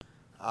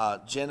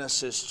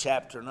Genesis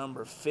chapter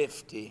number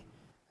 50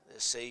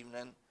 this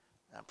evening.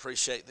 I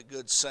appreciate the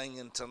good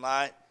singing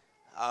tonight.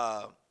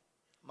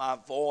 My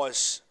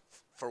voice,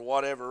 for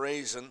whatever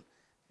reason,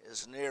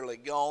 is nearly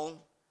gone.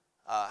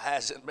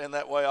 Hasn't been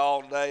that way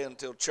all day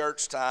until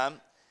church time,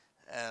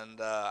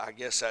 and I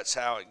guess that's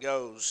how it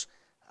goes.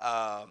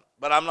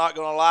 But I'm not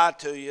going to lie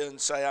to you and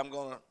say I'm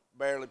going to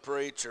barely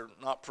preach or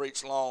not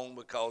preach long,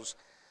 because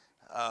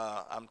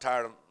I'm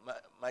tired of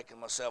making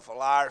myself a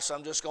liar, so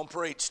I'm just going to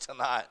preach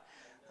tonight.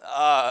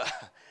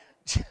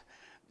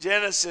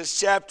 Genesis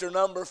chapter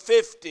number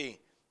 50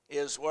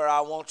 is where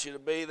I want you to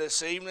be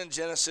this evening.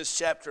 Genesis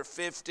chapter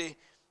 50,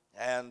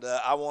 and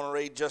I want to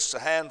read just a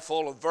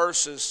handful of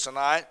verses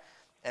tonight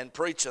and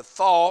preach a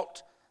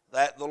thought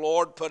that the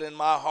Lord put in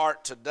my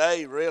heart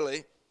today,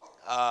 really,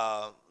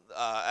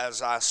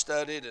 as I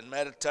studied and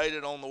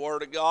meditated on the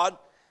Word of God.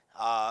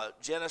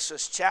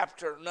 Genesis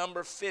chapter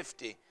number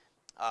 50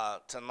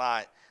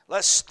 tonight.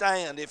 Let's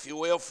stand, if you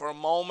will, for a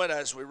moment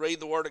as we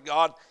read the Word of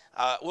God.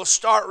 We'll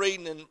start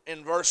reading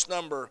in verse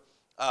number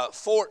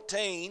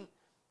 14.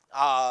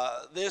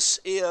 This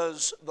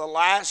is the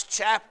last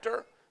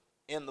chapter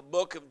in the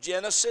book of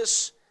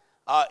Genesis.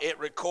 It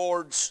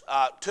records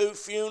two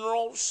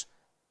funerals.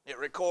 It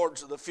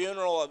records the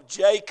funeral of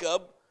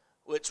Jacob,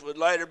 which would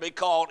later be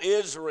called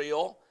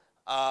Israel,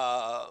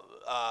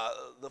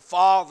 the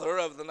father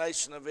of the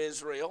nation of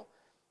Israel.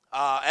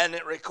 And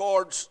it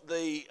records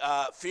the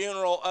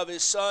funeral of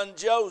his son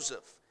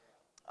Joseph,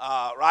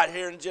 right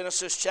here in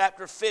Genesis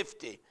chapter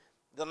 50.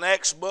 The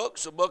next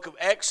book's the book of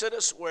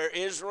Exodus, where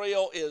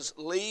Israel is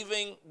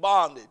leaving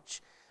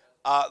bondage.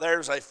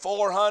 There's a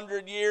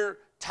 400-year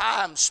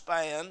time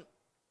span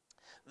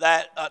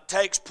that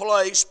takes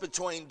place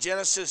between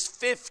Genesis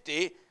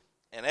 50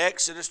 and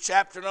Exodus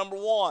chapter number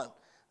 1.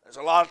 There's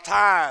a lot of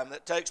time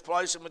that takes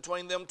place in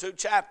between them two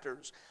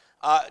chapters.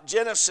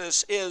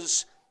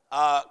 Genesis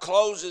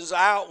closes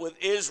out with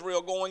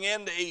Israel going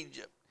into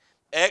Egypt.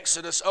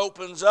 Exodus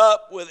opens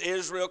up with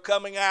Israel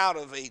coming out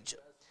of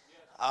Egypt.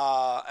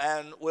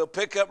 And we'll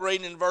pick up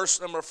reading in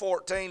verse number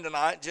 14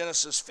 tonight,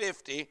 Genesis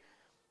 50.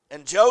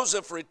 And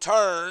Joseph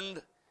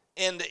returned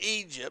into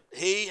Egypt,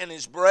 he and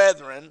his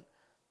brethren,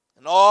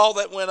 and all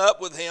that went up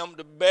with him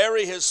to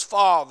bury his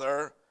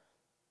father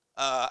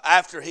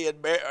after he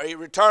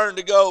returned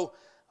to go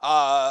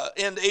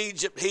into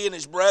Egypt, he and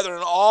his brethren,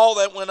 and all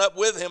that went up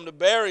with him to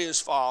bury his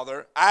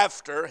father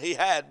after he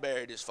had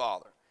buried his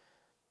father.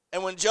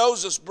 And when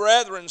Joseph's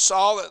brethren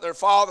saw that their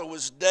father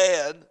was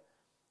dead,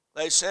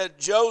 they said,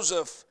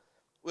 Joseph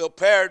will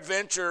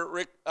peradventure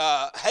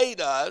hate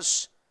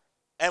us,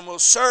 and will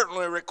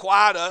certainly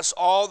requite us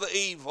all the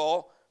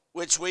evil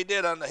which we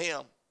did unto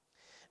him.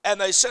 And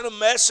they sent a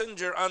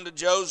messenger unto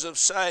Joseph,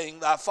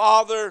 saying, Thy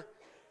father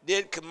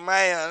did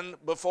command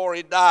before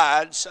he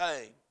died,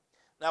 saying.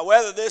 Now,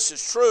 whether this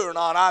is true or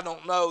not, I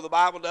don't know. The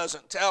Bible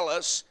doesn't tell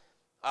us.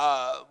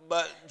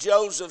 But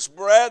Joseph's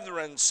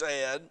brethren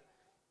said,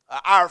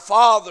 Our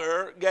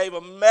father gave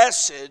a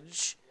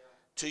message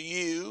to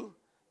you,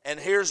 and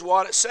here's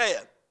what it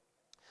said.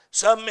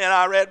 Some men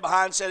I read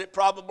behind said it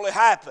probably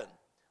happened.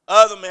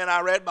 Other men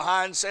I read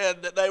behind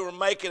said that they were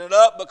making it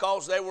up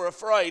because they were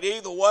afraid.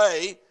 Either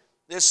way,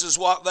 this is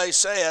what they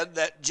said,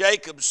 that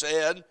Jacob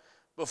said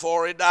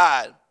before he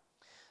died.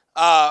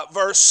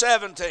 Verse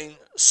 17,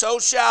 So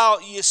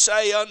shall ye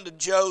say unto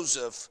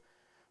Joseph,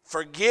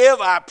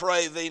 Forgive, I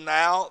pray thee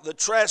now, the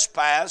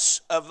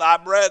trespass of thy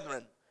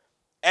brethren,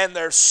 and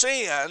their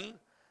sin,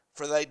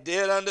 for they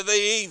did unto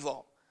thee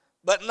evil.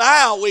 But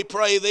now we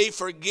pray thee,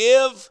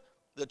 forgive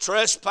the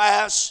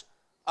trespass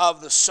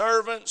of the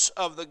servants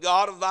of the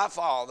God of thy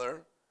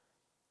father.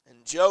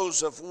 And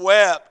Joseph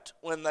wept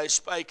when they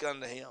spake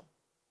unto him.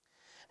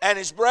 And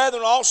his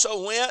brethren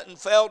also went and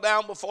fell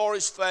down before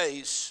his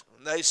face.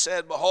 And they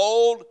said,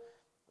 Behold,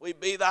 we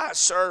be thy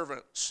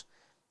servants.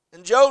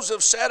 And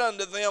Joseph said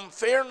unto them,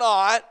 Fear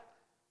not,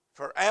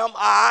 for am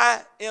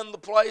I in the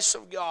place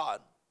of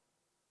God?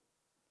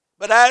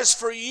 But as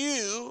for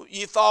you,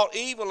 ye thought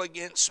evil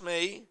against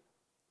me,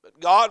 but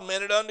God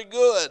meant it unto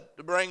good,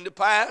 to bring to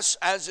pass,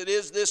 as it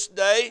is this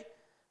day,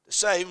 to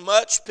save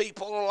much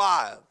people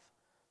alive.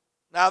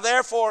 Now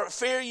therefore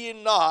fear ye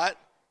not,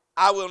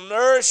 I will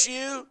nourish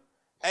you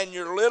and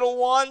your little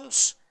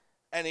ones.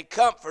 And he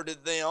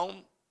comforted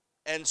them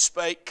and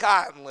spake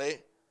kindly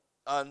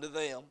unto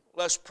them.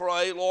 Let's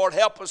pray. Lord,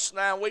 help us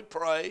now, we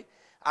pray.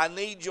 I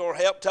need your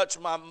help. Touch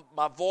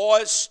my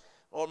voice,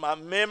 or my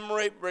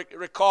memory,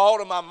 recall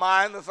to my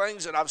mind the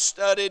things that I've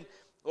studied.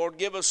 Lord,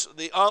 give us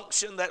the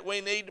unction that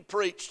we need to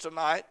preach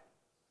tonight.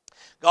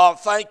 God,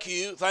 thank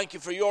you. Thank you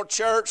for your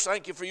church.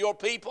 Thank you for your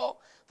people.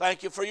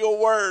 Thank you for your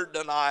word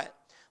tonight.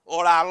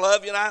 Lord, I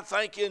love you, and I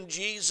thank you in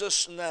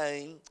Jesus'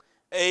 name.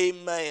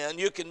 Amen.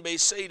 You can be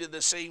seated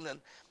this evening.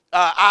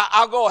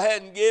 I'll go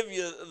ahead and give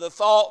you the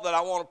thought that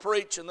I want to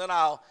preach, and then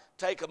I'll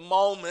take a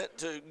moment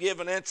to give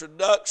an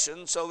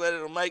introduction so that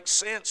it'll make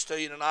sense to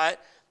you tonight.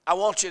 I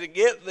want you to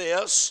get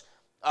this.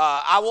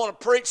 I want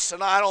to preach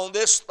tonight on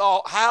this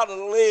thought, how to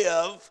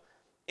live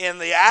in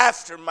the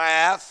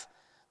aftermath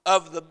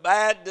of the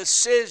bad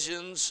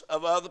decisions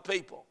of other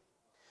people.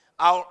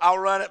 I'll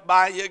run it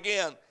by you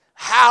again.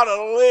 How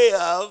to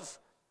live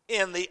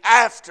in the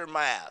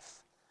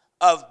aftermath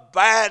of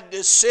bad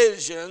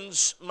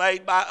decisions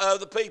made by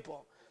other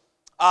people.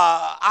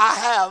 I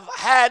have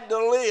had to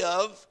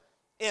live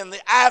in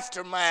the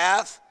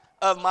aftermath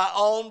of my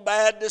own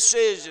bad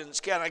decisions.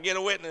 Can I get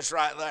a witness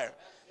right there?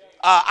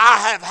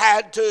 I have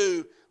had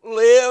to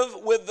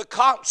live with the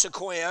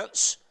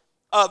consequence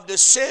of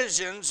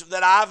decisions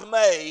that I've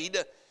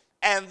made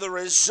and the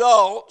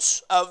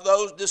results of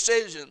those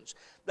decisions.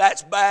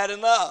 That's bad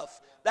enough.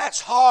 That's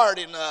hard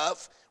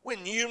enough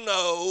when you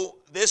know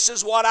this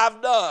is what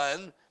I've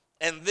done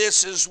and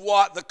this is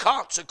what the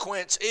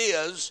consequence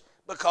is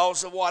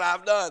because of what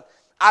I've done.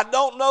 I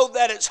don't know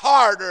that it's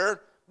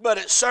harder, but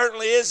it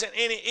certainly isn't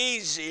any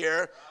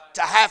easier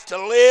to have to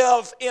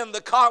live in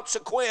the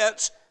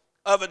consequence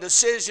of a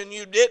decision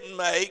you didn't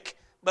make,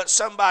 but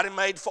somebody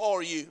made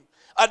for you.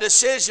 A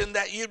decision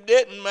that you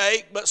didn't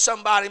make, but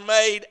somebody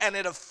made and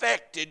it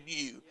affected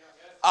you.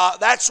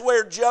 That's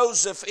where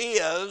Joseph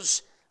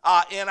is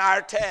in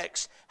our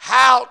text.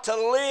 How to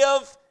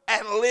live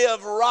and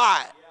live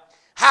right.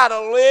 How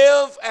to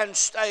live and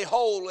stay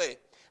holy.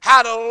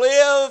 How to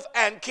live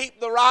and keep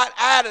the right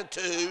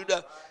attitude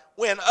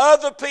when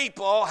other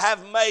people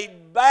have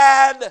made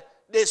bad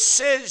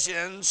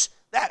decisions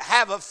that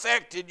have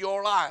affected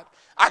your life.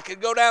 I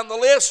could go down the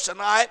list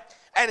tonight,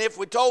 and if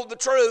we told the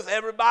truth,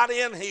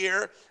 everybody in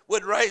here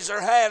would raise their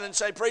hand and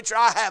say, "Preacher,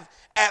 I have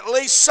at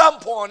least some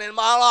point in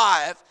my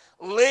life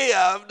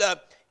lived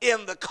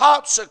in the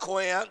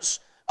consequence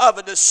of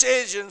a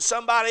decision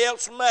somebody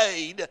else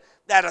made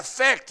that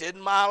affected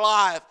my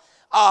life."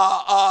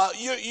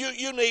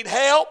 You need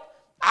help.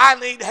 I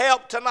need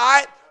help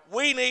tonight.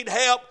 We need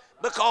help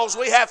because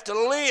we have to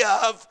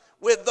live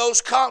with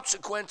those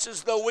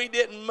consequences, though we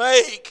didn't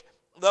make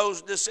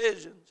those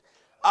decisions.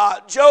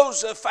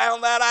 Joseph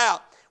found that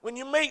out. When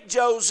you meet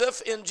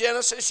Joseph in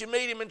Genesis, you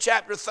meet him in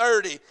chapter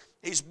 30.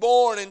 He's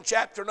born in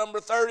chapter number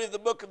 30 of the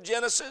book of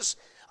Genesis.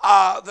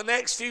 The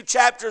next few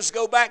chapters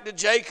go back to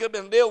Jacob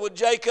and deal with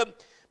Jacob.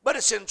 But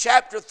it's in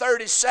chapter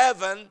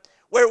 37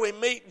 where we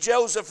meet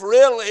Joseph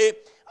really,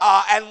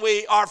 and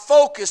we are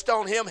focused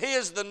on him. He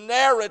is the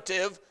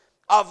narrative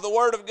of the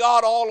Word of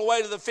God all the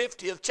way to the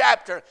 50th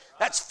chapter.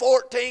 That's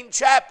 14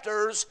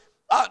 chapters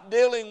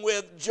dealing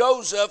with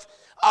Joseph.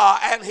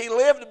 And he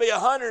lived to be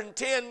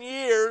 110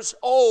 years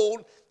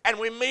old, and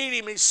we meet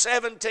him, he's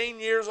 17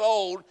 years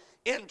old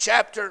in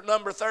chapter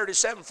number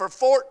 37. For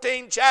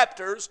 14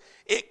 chapters,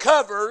 it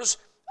covers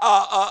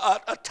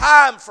a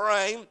time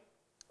frame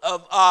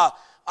of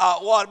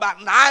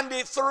about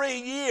 93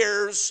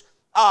 years,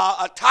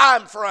 a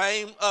time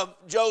frame of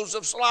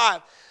Joseph's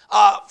life.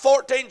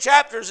 14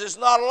 chapters is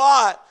not a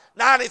lot.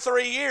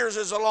 93 years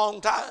is a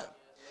long time.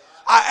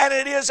 And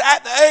it is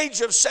at the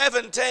age of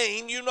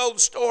 17, you know the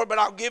story, but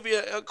I'll give you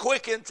a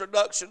quick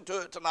introduction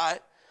to it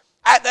tonight.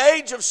 At the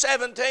age of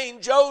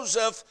 17,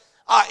 Joseph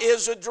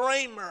is a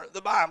dreamer,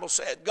 the Bible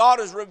said. God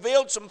has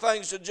revealed some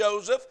things to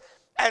Joseph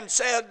and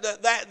said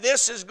that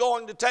this is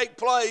going to take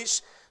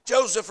place.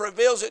 Joseph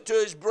reveals it to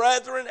his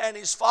brethren and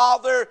his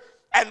father,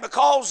 and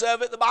because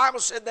of it, the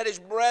Bible said that his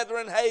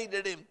brethren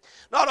hated him.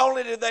 Not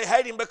only did they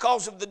hate him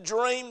because of the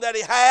dream that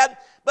he had,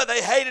 but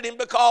they hated him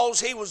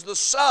because he was the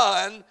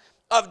son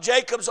of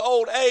Jacob's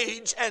old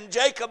age, and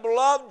Jacob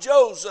loved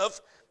Joseph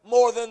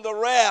more than the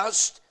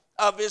rest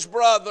of his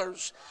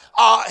brothers.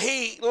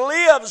 He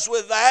lives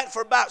with that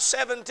for about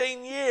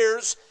 17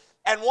 years,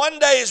 and one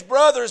day his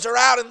brothers are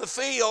out in the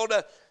field,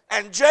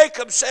 and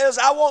Jacob says,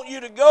 "I want you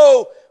to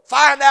go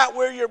find out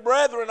where your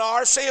brethren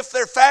are, see if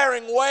they're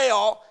faring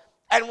well."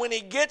 And when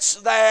he gets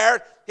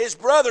there, his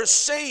brothers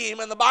see him,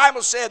 and the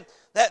Bible said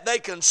that they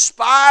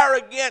conspire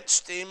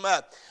against him.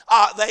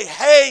 They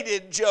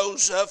hated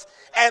Joseph,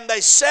 and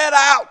they set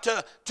out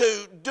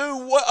to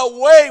do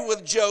away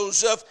with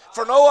Joseph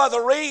for no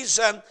other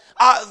reason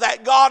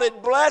that God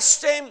had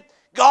blessed him,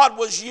 God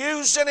was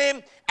using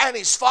him, and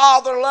his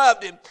father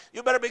loved him.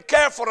 You better be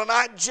careful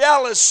tonight.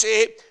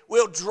 Jealousy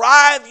will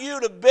drive you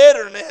to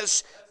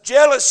bitterness.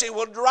 Jealousy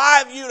will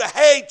drive you to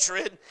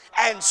hatred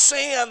and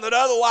sin that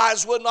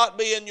otherwise would not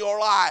be in your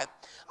life.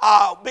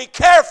 Be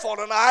careful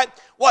tonight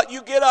what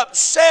you get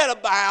upset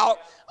about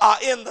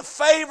in the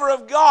favor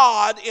of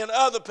God in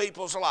other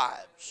people's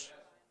lives.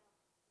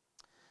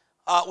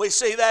 We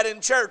see that in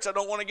church. I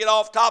don't want to get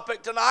off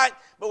topic tonight,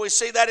 but we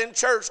see that in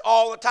church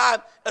all the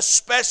time,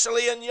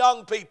 especially in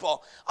young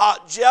people.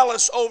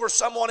 Jealous over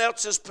someone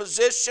else's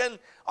position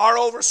or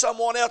over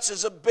someone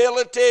else's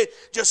ability.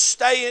 Just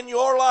stay in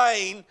your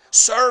lane.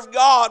 Serve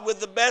God with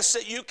the best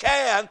that you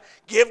can.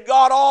 Give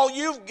God all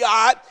you've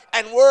got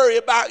and worry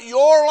about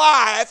your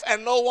life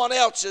and no one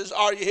else's.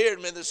 Are you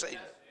hearing me this evening?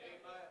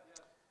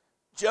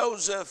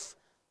 Joseph,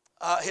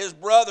 his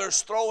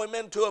brothers throw him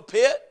into a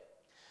pit.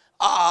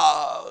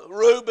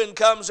 Reuben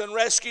comes and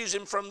rescues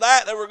him from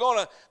that. They were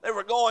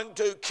going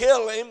to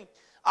kill him,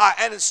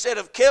 and instead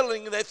of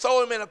killing him, they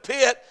throw him in a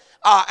pit.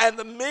 and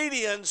the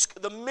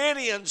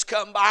Midians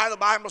come by, the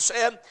Bible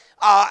said,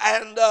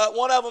 and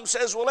one of them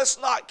says, well, let's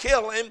not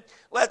kill him.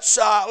 Let's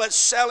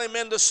sell him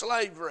into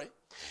slavery.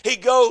 He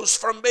goes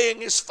from being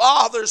his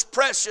father's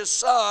precious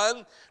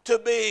son to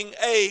being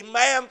a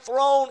man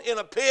thrown in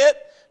a pit,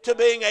 to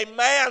being a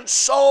man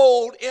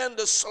sold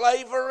into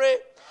slavery.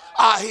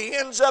 He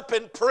ends up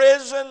in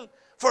prison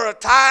for a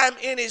time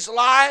in his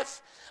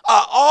life.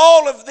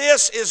 All of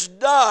this is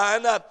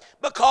done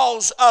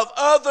because of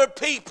other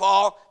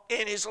people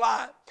in his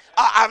life.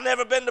 I've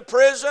never been to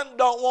prison,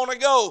 don't want to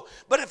go.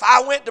 But if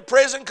I went to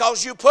prison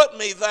because you put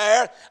me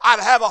there, I'd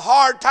have a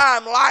hard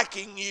time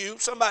liking you.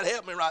 Somebody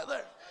help me right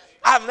there.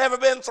 I've never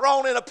been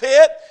thrown in a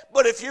pit,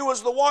 but if you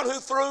was the one who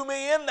threw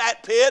me in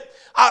that pit,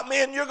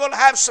 man, you're going to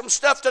have some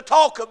stuff to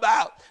talk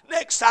about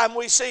next time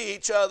we see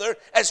each other,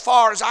 as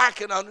far as I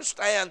can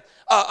understand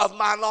of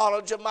my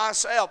knowledge of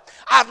myself.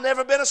 I've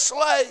never been a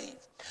slave.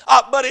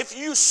 But if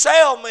you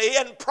sell me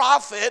and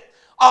profit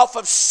off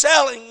of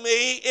selling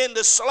me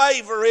into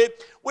slavery,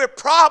 we're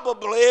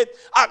probably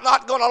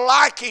not going to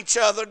like each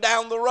other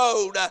down the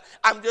road.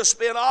 I'm just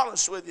being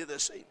honest with you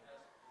this evening.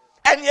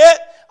 And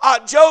yet,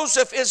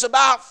 Joseph is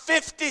about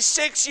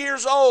 56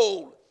 years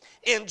old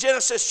in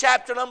Genesis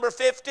chapter number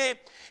 50.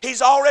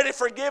 He's already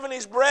forgiven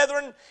his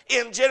brethren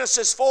in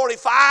Genesis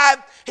 45.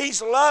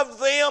 He's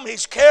loved them.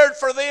 He's cared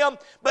for them.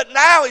 But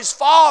now his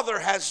father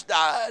has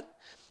died.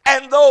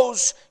 And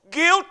those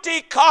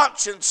guilty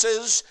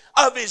consciences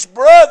of his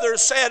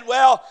brothers said,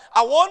 well,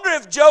 I wonder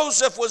if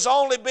Joseph was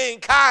only being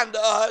kind to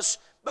us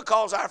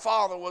because our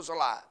father was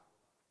alive.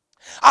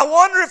 I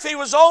wonder if he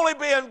was only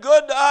being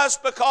good to us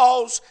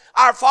because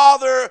our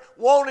father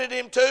wanted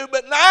him to.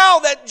 But now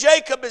that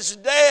Jacob is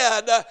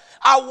dead,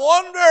 I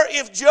wonder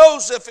if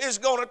Joseph is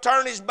going to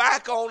turn his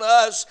back on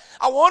us.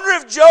 I wonder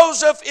if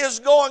Joseph is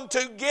going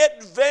to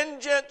get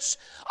vengeance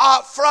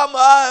from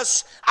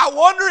us. I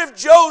wonder if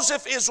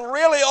Joseph is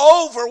really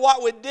over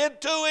what we did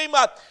to him,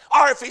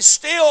 or if he's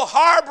still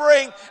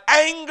harboring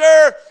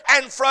anger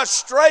and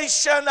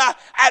frustration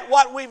at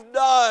what we've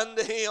done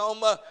to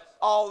him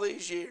all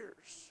these years.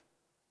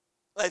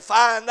 They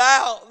find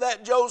out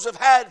that Joseph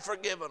had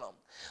forgiven them.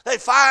 They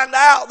find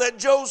out that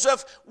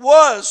Joseph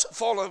was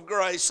full of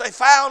grace. They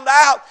found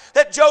out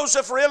that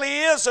Joseph really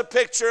is a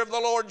picture of the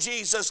Lord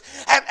Jesus.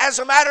 And as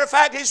a matter of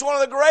fact, he's one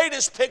of the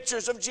greatest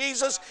pictures of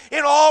Jesus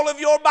in all of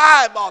your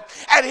Bible.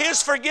 And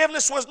his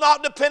forgiveness was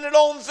not dependent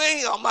on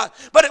them,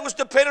 but it was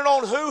dependent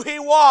on who he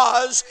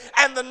was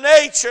and the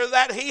nature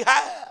that he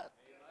had.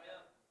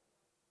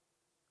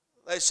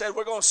 They said,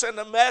 we're going to send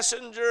a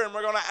messenger and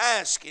we're going to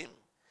ask him.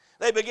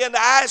 They begin to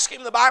ask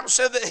him. The Bible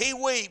said that he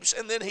weeps,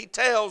 and then he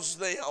tells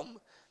them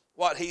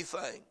what he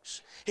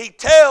thinks. He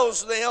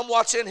tells them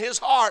what's in his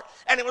heart,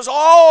 and it was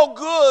all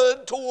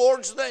good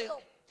towards them.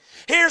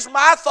 Here's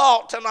my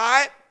thought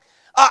tonight.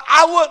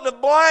 I wouldn't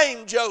have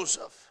blamed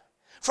Joseph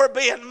for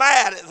being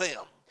mad at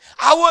them.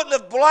 I wouldn't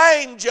have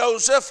blamed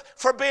Joseph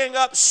for being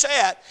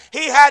upset.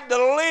 He had to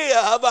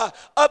live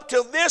up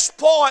to this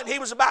point. He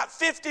was about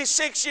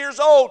 56 years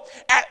old.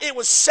 It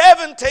was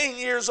 17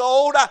 years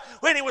old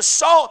when he was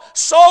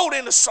sold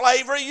into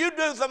slavery. You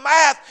do the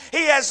math.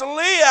 He has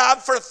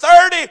lived for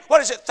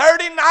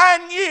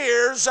 39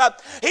 years.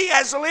 He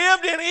has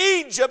lived in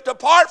Egypt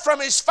apart from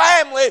his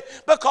family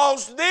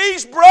because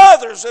these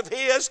brothers of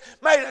his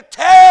made a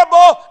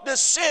terrible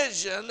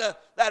decision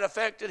that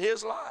affected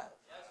his life.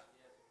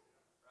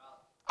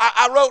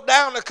 I wrote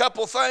down a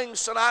couple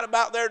things tonight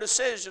about their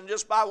decision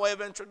just by way of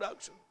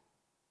introduction.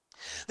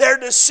 Their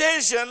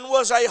decision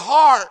was a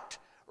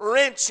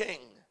heart-wrenching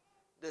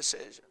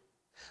decision.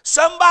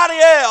 Somebody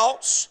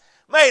else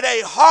made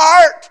a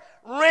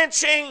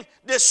heart-wrenching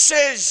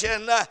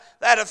decision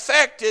that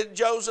affected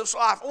Joseph's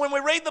life. When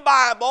we read the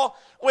Bible,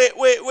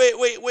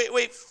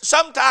 we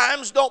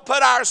sometimes don't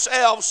put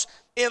ourselves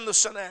in the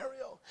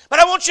scenario. But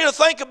I want you to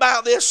think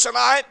about this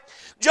tonight.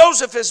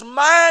 Joseph is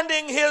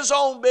minding his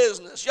own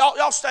business.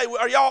 Y'all stay.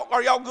 Are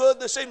y'all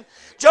good this evening?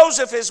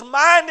 Joseph is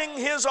minding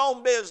his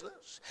own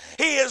business.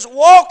 He is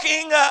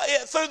walking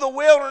through the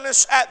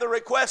wilderness at the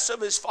request of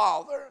his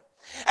father.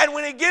 And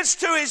when he gets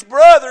to his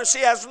brothers,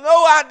 he has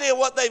no idea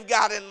what they've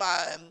got in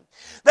mind.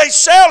 They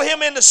sell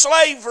him into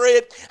slavery,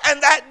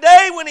 and that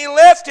day when he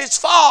left his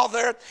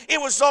father,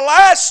 it was the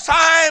last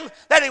time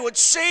that he would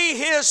see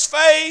his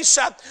face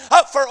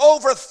for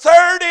over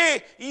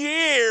 30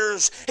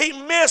 years. He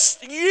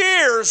missed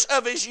years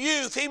of his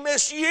youth. He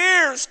missed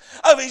years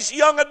of his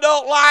young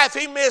adult life.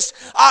 He missed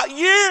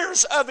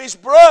years of his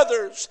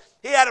brothers.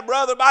 He had a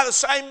brother by the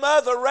same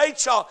mother,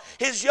 Rachel.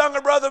 His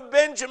younger brother,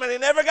 Benjamin. He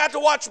never got to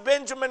watch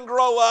Benjamin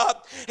grow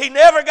up. He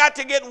never got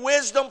to get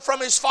wisdom from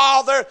his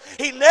father.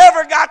 He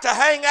never got to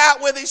hang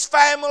out with his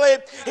family.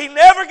 He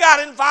never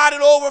got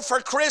invited over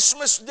for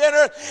Christmas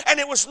dinner. And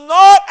it was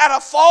not at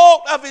a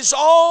fault of his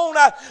own,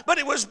 but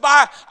it was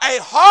by a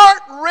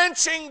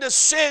heart-wrenching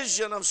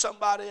decision of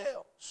somebody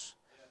else.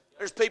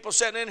 There's people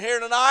sitting in here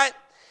tonight,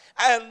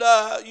 and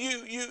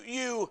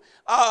you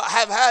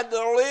have had to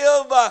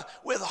live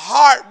with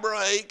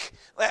heartbreak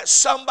that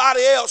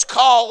somebody else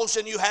caused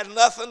and you had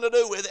nothing to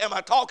do with it. Am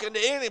I talking to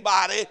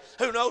anybody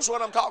who knows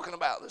what I'm talking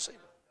about this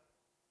evening?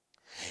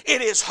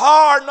 It is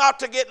hard not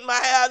to get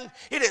mad.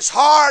 It is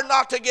hard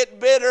not to get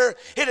bitter.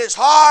 It is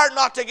hard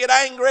not to get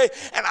angry.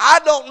 And I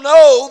don't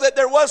know that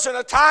there wasn't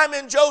a time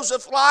in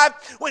Joseph's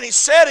life when he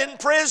sat in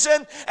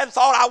prison and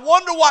thought, I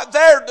wonder what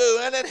they're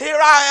doing, and here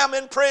I am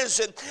in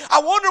prison. I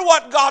wonder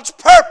what God's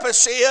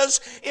purpose is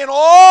in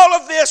all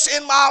of this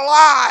in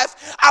my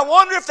life. I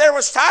wonder if there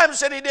was times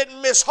that he didn't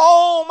miss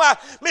home,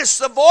 miss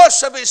the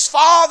voice of his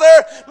father,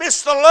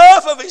 miss the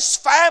love of his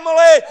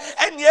family,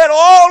 and yet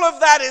all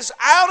of that is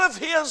out of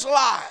his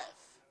life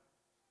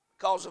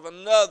because of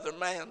another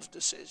man's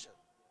decision.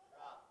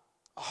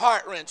 A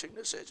heart-wrenching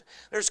decision.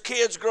 There's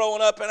kids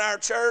growing up in our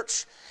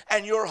church,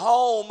 and your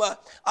home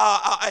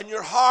and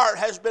your heart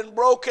has been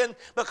broken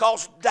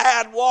because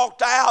dad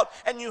walked out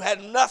and you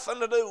had nothing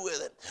to do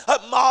with it.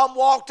 Mom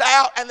walked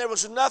out and there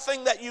was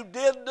nothing that you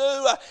did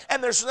do,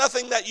 and there's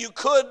nothing that you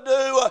could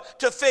do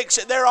to fix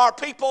it. There are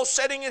people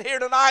sitting in here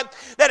tonight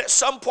that at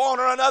some point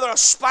or another a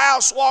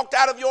spouse walked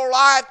out of your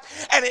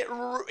life, and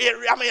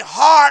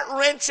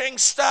heart-wrenching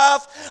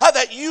stuff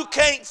that you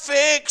can't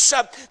fix,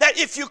 that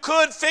if you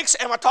could fix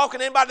it. Am I talking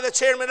to anybody that's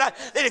here tonight?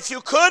 That if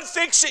you could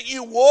fix it,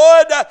 you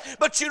would,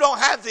 but you don't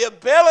have the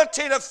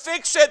ability to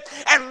fix it,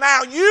 and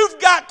now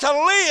you've got to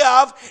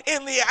live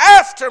in the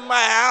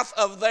aftermath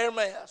of their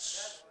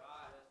mess.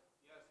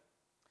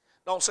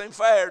 Don't seem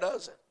fair,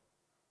 does it?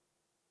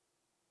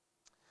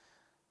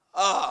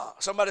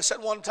 Somebody said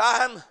one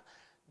time,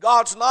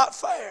 God's not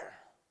fair.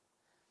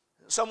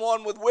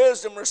 Someone with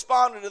wisdom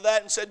responded to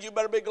that and said, you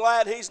better be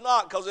glad he's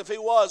not, because if he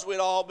was, we'd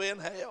all be in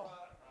hell.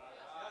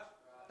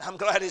 I'm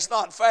glad he's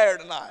not fair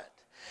tonight.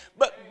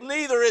 But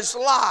neither is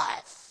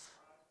life.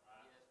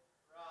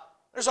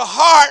 There's a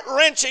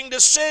heart-wrenching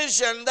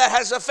decision that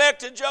has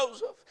affected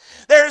Joseph.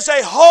 There's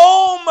a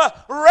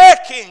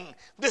home-wrecking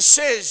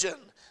decision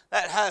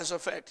that has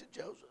affected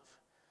Joseph.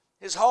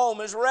 His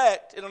home is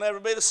wrecked. It'll never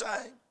be the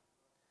same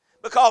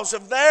because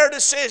of their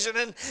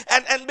decision.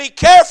 And be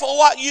careful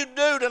what you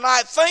do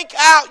tonight. Think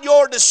out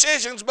your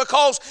decisions,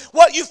 because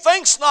what you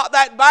think's not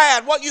that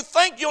bad, what you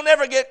think you'll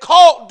never get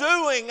caught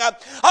doing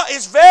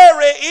is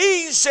very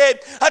easy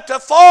to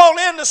fall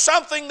into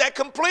something that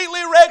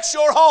completely wrecks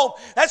your home.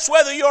 That's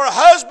whether you're a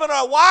husband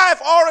or a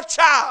wife or a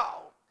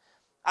child.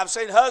 I've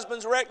seen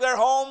husbands wreck their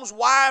homes,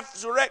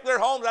 wives wreck their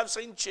homes. I've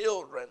seen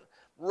children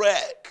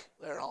wreck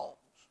their homes.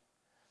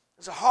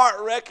 It's a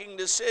heart-wrecking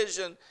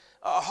decision,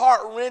 a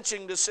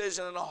heart-wrenching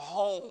decision, and a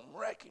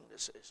home-wrecking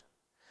decision.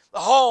 The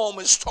home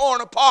is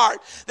torn apart.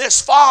 This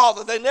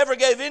father, they never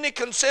gave any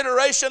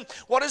consideration.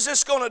 What is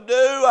this going to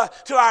do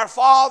to our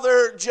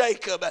father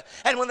Jacob?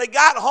 And when they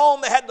got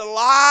home, they had to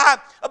lie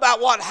about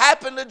what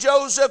happened to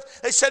Joseph.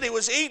 They said he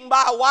was eaten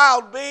by a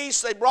wild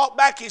beast. They brought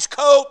back his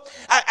coat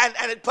and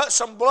had put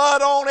some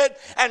blood on it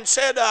and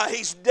said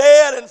he's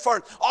dead. And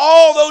for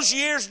all those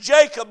years,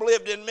 Jacob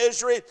lived in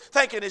misery,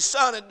 thinking his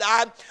son had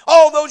died.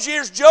 All those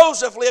years,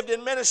 Joseph lived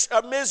in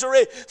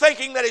misery,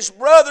 thinking that his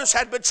brothers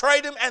had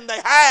betrayed him, and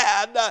they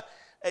had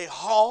a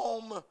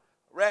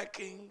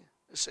home-wrecking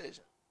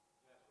decision.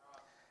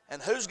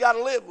 And who's got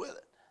to live with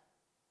it?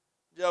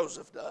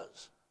 Joseph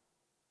does.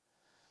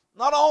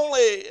 Not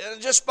only,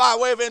 just by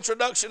way of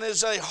introduction,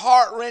 is a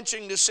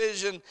heart-wrenching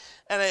decision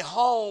and a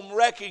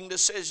home-wrecking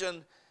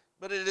decision,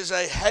 but it is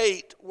a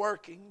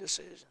hate-working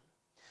decision.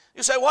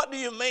 You say, what do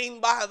you mean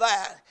by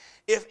that?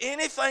 If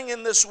anything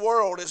in this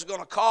world is going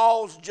to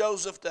cause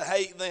Joseph to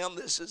hate them,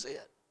 this is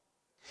it.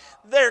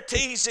 They're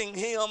teasing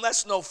him.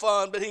 That's no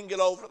fun, but he can get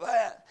over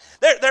that.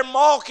 They're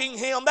mocking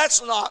him.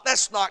 That's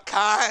not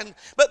kind,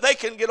 but they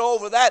can get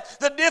over that.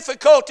 The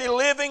difficulty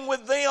living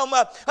with them,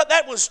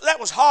 that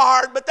was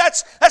hard, but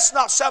that's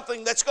not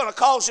something that's going to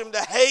cause him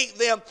to hate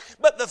them.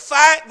 But the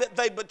fact that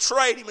they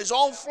betrayed him, his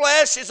own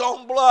flesh, his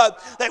own blood,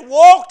 they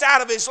walked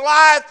out of his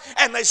life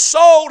and they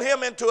sold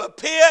him into a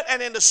pit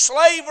and into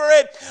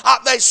slavery.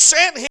 They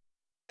sent him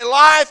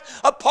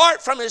life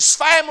apart from his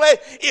family.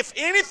 If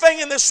anything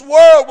in this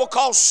world will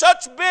cause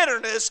such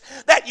bitterness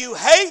that you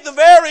hate the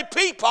very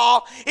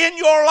people in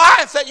your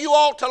life that you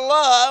ought to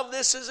love,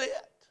 this is it.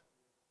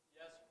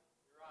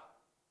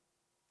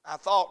 I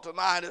thought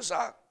tonight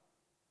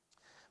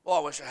I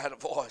wish I had a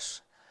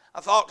voice. I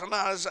thought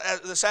tonight,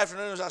 this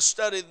afternoon, as I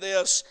studied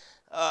this,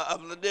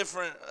 of the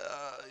different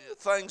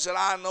things that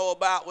I know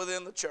about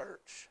within the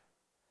church.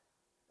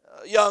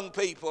 Young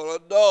people,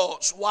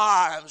 adults,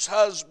 wives,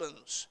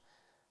 husbands.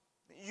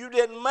 You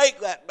didn't make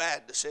that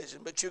bad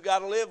decision, but you got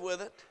to live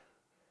with it.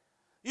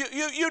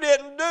 You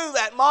didn't do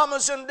that.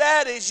 Mamas and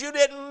daddies, you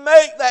didn't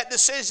make that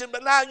decision,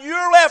 but now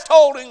you're left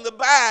holding the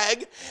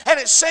bag, and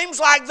it seems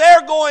like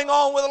they're going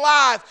on with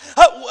life.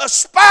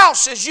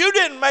 Spouses, you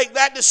didn't make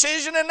that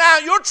decision, and now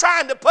you're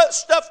trying to put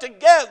stuff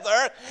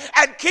together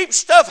and keep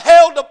stuff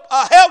held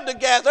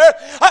together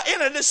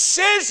in a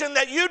decision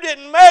that you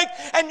didn't make,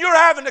 and you're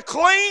having to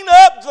clean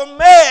up the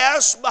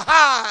mess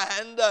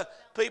behind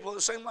people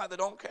that seem like they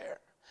don't care.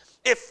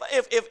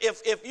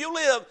 If you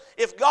live,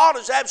 if God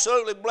has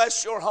absolutely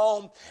blessed your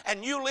home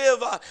and you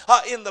live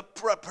in the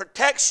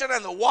protection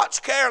and the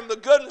watch care and the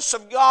goodness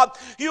of God,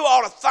 you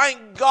ought to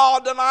thank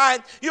God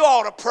tonight. You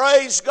ought to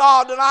praise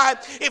God tonight.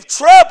 If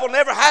trouble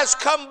never has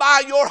come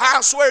by your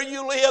house where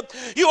you live,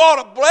 you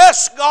ought to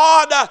bless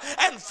God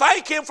and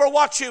thank Him for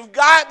what you've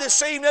got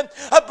this evening,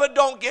 but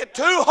don't get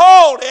too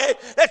holy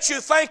that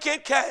you think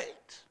it can't.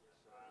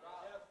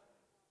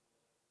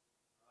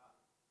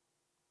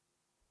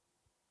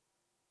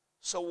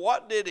 So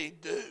what did he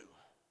do?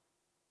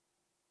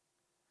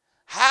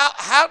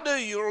 How do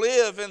you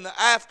live in the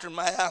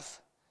aftermath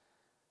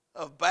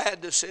of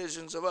bad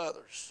decisions of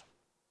others?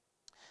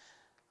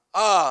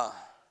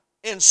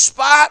 In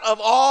spite of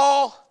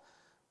all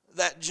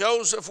that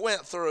Joseph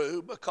went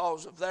through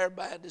because of their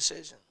bad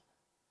decision,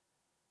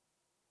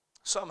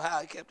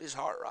 somehow he kept his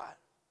heart right.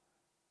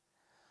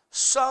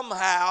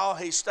 Somehow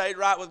he stayed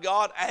right with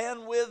God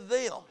and with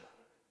them.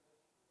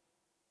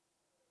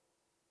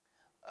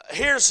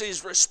 Here's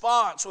his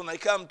response when they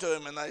come to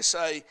him and they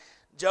say,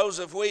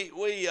 Joseph, we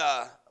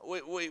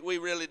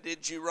really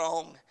did you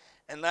wrong,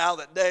 and now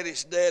that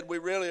Daddy's dead, we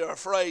really are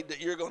afraid that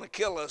you're going to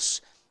kill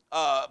us.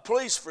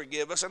 Please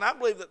forgive us. And I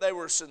believe that they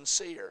were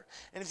sincere.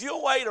 And if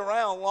you'll wait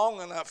around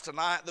long enough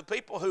tonight, the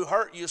people who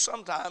hurt you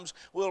sometimes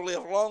will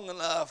live long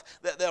enough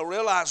that they'll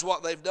realize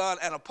what they've done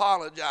and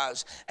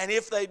apologize. And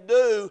if they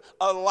do,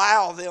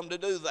 allow them to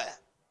do that.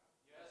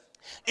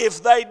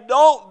 If they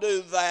don't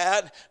do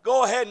that,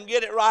 go ahead and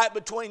get it right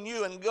between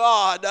you and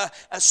God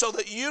so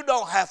that you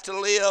don't have to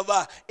live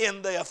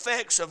in the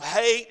effects of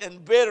hate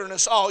and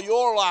bitterness all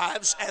your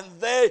lives, and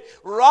they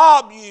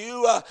rob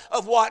you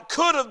of what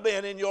could have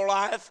been in your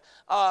life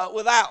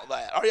without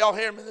that. Are y'all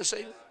hearing me this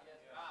evening?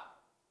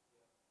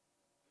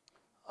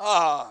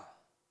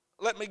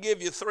 Let me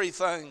give you three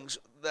things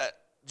that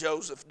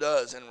Joseph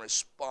does in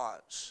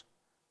response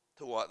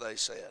to what they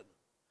said.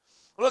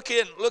 Look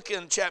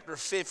in chapter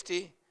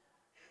 50.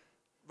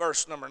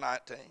 Verse number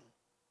 19.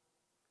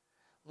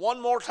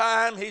 One more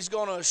time, he's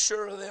going to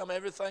assure them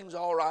everything's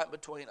all right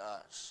between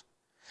us.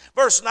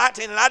 Verse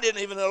 19, and I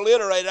didn't even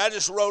alliterate it, I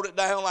just wrote it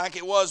down like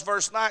it was.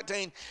 Verse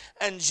 19,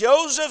 and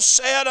Joseph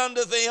said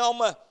unto them,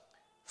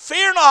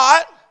 fear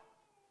not,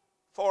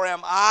 for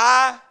am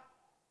I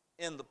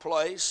in the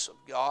place of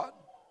God?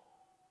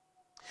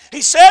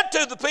 He said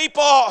to the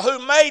people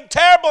who made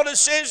terrible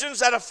decisions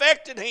that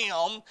affected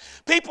him,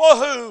 people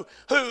who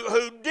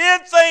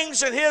did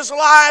things in his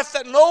life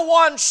that no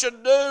one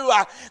should do,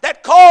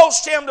 that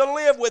caused him to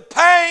live with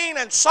pain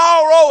and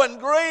sorrow and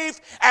grief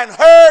and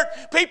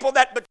hurt, people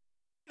that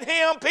betrayed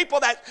him,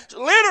 people that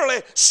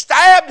literally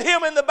stabbed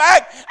him in the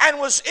back and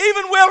was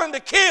even willing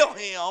to kill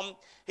him,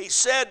 he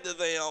said to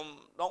them,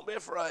 don't be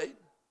afraid.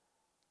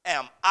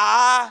 Am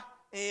I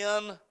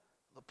in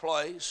the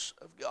place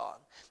of God?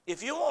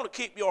 If you want to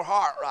keep your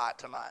heart right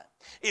tonight,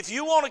 if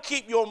you want to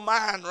keep your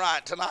mind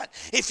right tonight,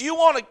 if you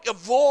want to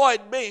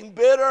avoid being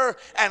bitter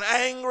and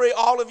angry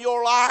all of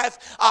your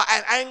life,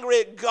 and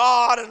angry at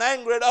God and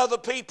angry at other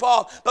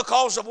people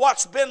because of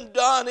what's been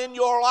done in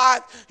your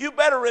life, you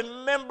better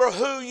remember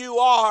who you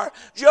are.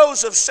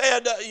 Joseph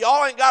said,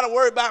 y'all ain't got to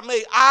worry about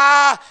me.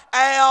 I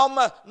am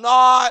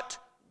not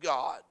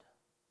God.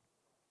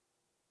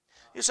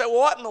 You say, well,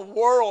 what in the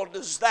world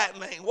does that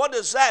mean? What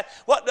does that,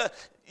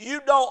 you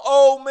don't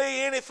owe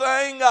me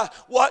anything.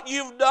 What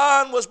you've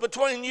done was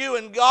between you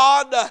and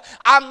God.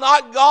 I'm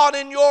not God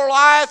in your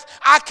life.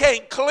 I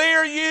can't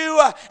clear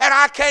you and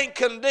I can't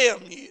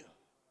condemn you.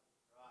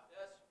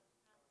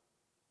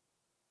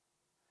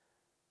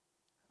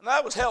 And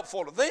that was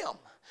helpful to them.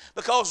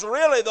 Because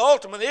really the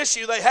ultimate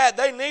issue they had,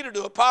 they needed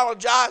to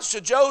apologize to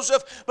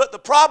Joseph, but the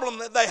problem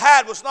that they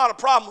had was not a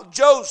problem with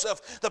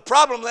Joseph. The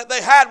problem that they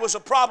had was a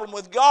problem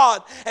with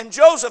God. And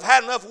Joseph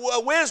had enough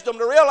wisdom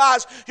to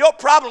realize your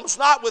problem's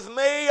not with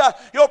me,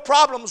 your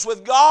problem's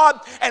with God.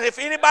 And if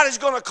anybody's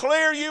going to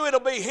clear you, it'll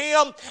be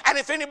Him. And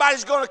if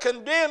anybody's going to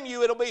condemn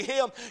you, it'll be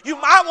Him. You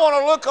might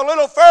want to look a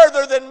little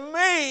further than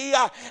me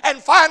and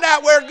find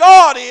out where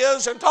God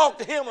is and talk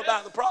to Him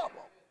about the problem.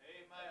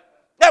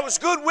 That was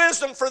good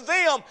wisdom for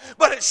them,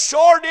 but it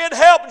sure did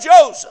help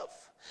Joseph.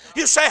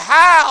 You say,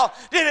 how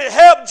did it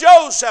help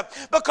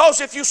Joseph? Because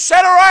if you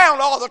sit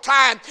around all the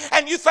time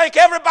and you think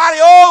everybody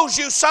owes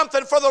you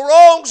something for the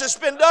wrongs that's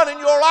been done in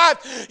your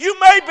life, you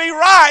may be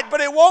right,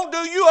 but it won't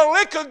do you a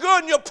lick of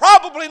good and you'll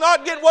probably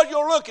not get what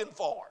you're looking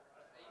for.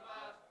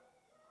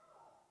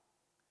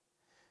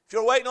 If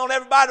you're waiting on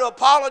everybody to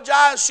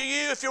apologize to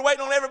you, if you're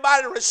waiting on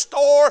everybody to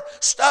restore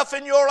stuff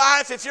in your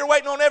life, if you're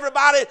waiting on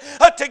everybody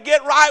to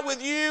get right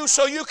with you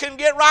so you can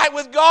get right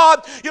with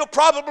God, you'll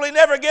probably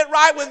never get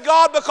right with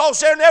God because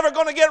they're never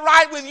going to get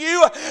right with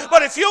you.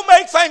 But if you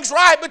make things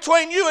right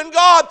between you and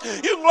God,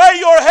 you can lay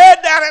your head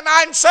down at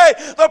night and say,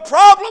 the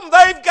problem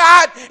they've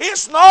got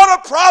is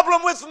not a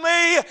problem with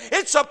me,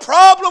 it's a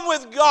problem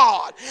with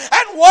God.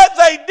 And what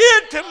they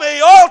did to me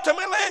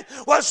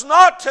ultimately was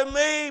not to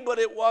me, but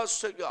it was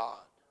to God.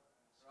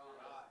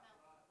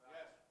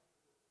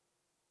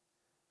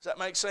 Does that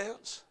make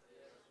sense?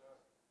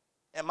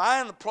 Am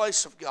I in the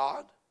place of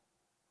God?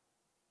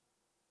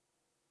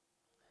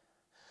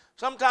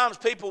 Sometimes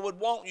people would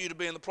want you to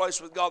be in the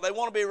place with God. They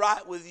want to be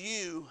right with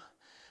you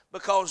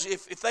because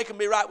if they can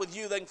be right with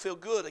you, they can feel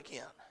good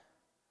again.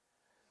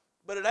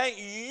 But it ain't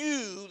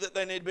you that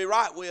they need to be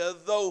right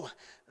with, though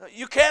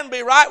you can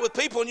be right with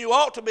people and you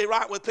ought to be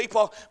right with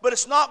people, but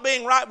it's not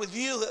being right with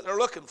you that they're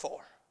looking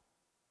for.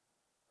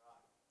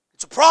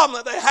 It's a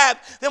problem that they had.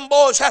 Them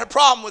boys had a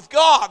problem with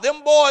God.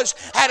 Them boys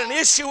had an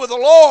issue with the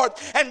Lord.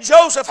 And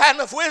Joseph had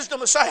enough wisdom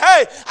to say,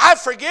 hey, I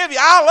forgive you.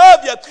 I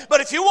love you.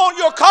 But if you want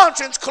your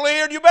conscience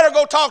cleared, you better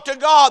go talk to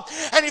God.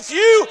 And if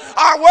you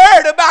are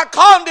worried about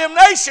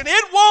condemnation,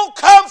 it won't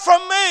come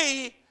from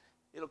me.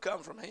 It'll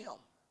come from Him.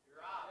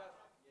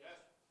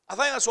 I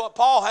think that's what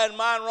Paul had in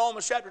mind in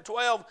Romans chapter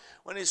 12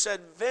 when he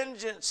said,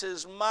 vengeance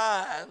is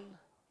mine,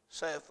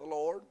 saith the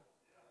Lord.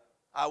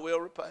 I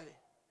will repay.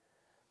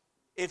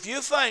 If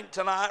you think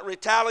tonight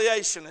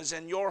retaliation is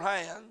in your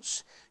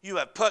hands, you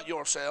have put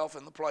yourself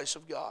in the place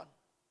of God.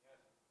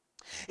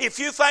 If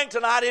you think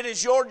tonight it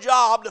is your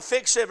job to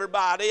fix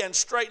everybody and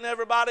straighten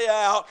everybody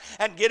out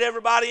and get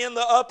everybody in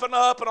the up and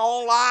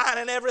online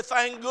and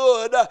everything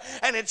good,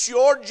 and it's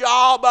your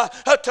job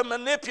to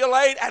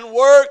manipulate and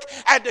work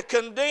and to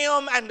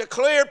condemn and to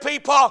clear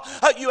people,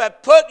 you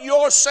have put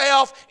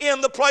yourself in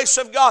the place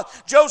of God.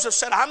 Joseph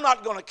said, I'm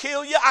not going to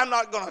kill you. I'm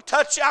not going to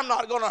touch you. I'm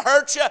not going to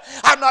hurt you.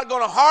 I'm not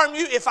going to harm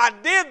you. If I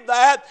did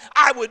that,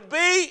 I would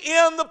be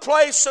in the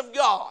place of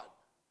God.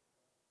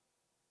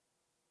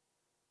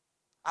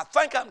 I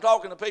think I'm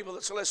talking to people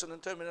that's listening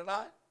to me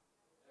tonight.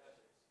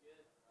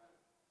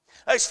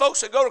 There's folks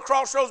that go to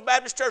Crossroads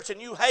Baptist Church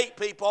and you hate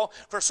people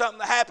for something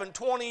that happened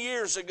 20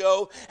 years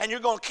ago, and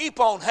you're going to keep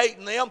on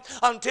hating them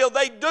until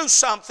they do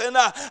something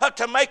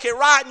to make it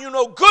right, and you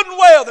know good and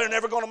well they're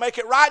never going to make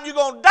it right, and you're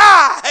going to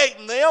die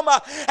hating them.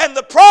 And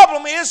the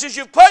problem is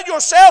you've put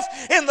yourself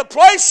in the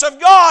place of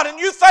God and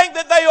you think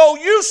that they owe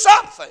you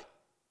something.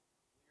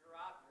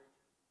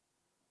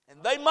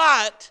 And they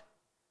might,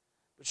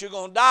 but you're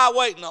going to die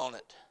waiting on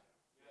it.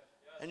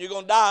 And you're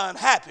going to die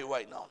unhappy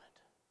waiting on it.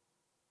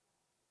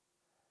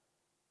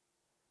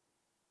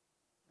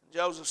 And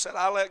Joseph said,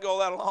 I let go of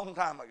that a long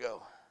time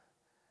ago.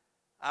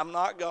 I'm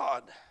not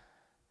God.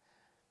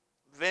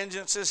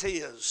 Vengeance is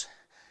His.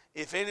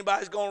 If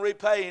anybody's going to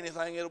repay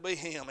anything, it'll be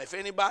Him. If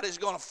anybody's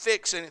going to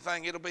fix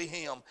anything, it'll be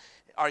Him.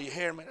 Are you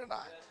hearing me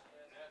tonight?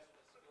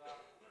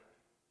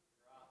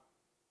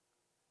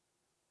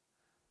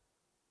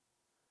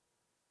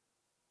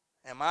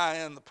 Am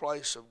I in the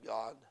place of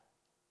God?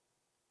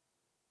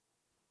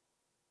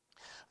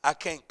 I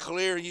can't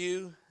clear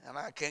you and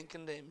I can't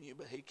condemn you,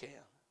 but He can.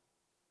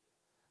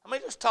 Let me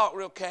just talk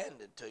real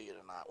candid to you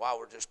tonight while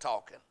we're just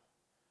talking.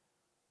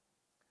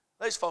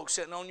 There's folks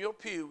sitting on your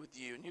pew with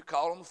you and you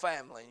call them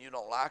family and you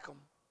don't like them.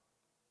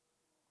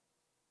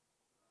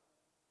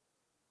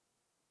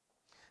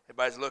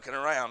 Everybody's looking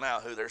around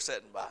now who they're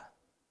sitting by.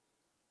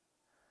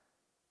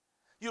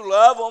 You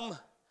love them,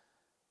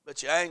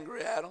 but you're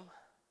angry at them.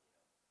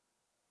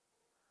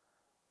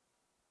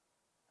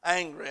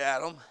 Angry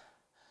at them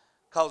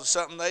because of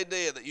something they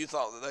did that you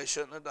thought that they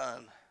shouldn't have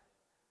done.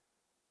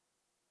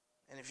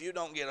 And if you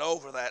don't get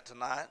over that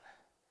tonight,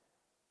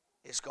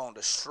 it's going to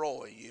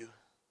destroy you.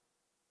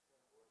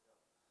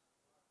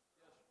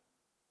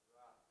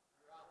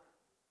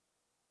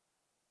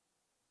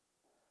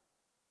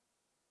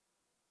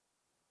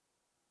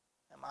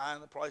 Am I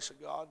in the place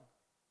of God?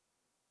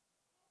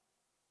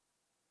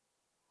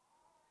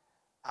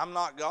 I'm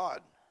not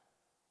God.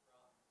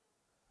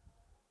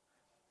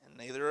 And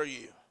neither are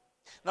you.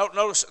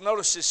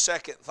 Notice this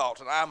second thought,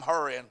 and I'm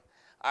hurrying.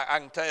 I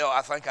can tell,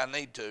 I think I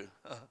need to.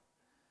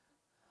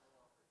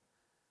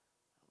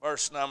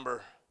 Verse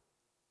number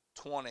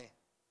 20.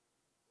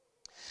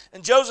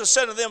 And Joseph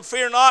said to them,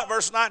 fear not,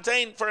 verse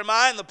 19, for am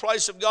I in the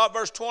place of God,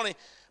 verse 20.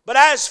 But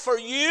as for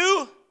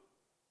you,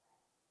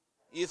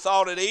 you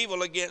thought it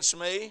evil against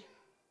me,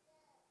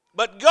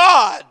 but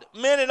God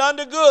meant it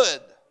unto good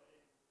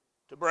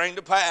to bring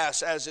to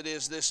pass as it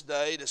is this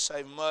day to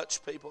save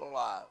much people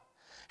alive.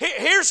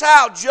 Here's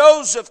how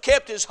Joseph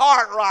kept his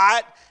heart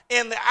right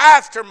in the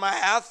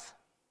aftermath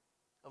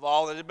of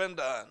all that had been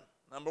done.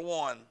 Number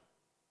one,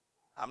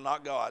 I'm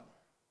not God.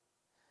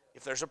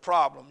 If there's a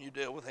problem, you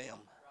deal with Him.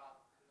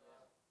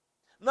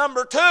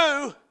 Number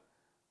two,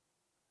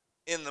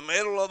 in the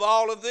middle of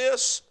all of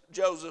this,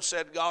 Joseph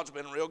said, God's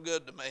been real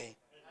good to me.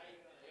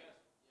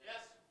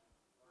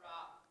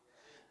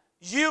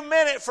 You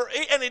meant it for,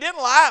 and he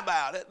didn't lie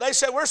about it. They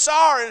said, we're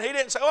sorry, and he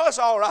didn't say, oh, it's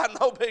all right,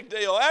 no big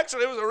deal.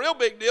 Actually, it was a real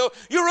big deal.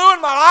 You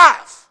ruined my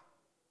life.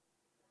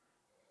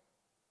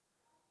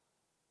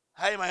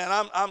 Hey,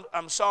 man,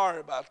 I'm sorry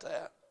about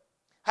that.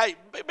 Hey,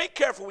 be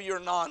careful with your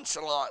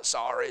nonchalant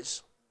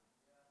sorries.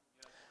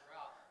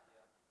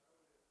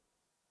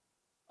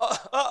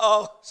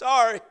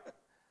 Sorry.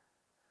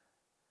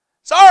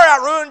 Sorry I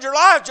ruined your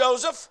life,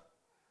 Joseph.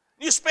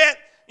 You spent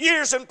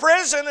years in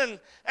prison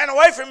and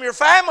away from your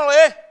family.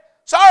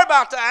 Sorry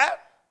about that.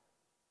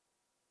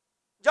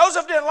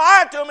 Joseph didn't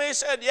lie to me. He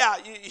said, yeah,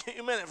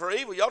 you meant it for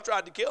evil. Y'all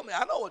tried to kill me.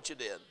 I know what you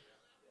did.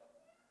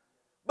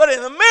 But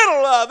in the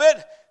middle of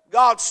it,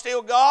 God's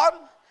still God.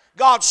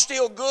 God's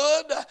still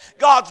good.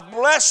 God's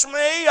blessed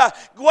me.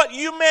 What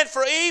you meant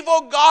for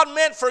evil, God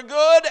meant for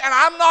good. And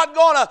I'm not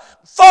going to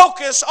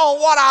focus on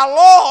what I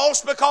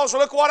lost, because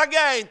look what I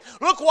gained.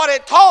 Look what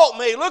it taught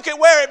me. Look at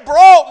where it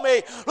brought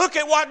me. Look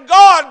at what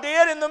God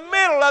did in the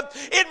middle of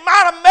it. It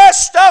might have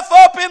messed stuff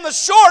up in the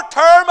short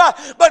term,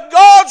 but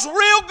God's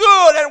real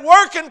good at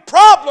working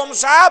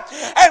problems out,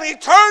 and He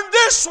turned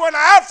this one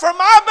out for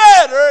my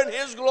better and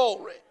His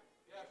glory.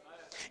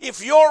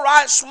 If you're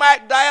right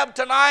smack dab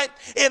tonight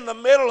in the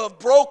middle of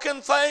broken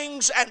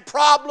things and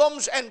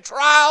problems and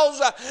trials,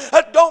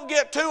 don't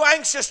get too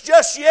anxious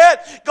just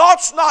yet.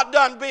 God's not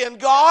done being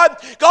God.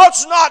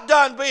 God's not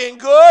done being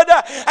good.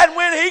 And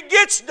when He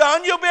gets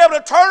done, you'll be able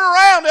to turn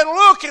around and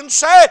look and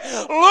say,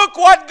 look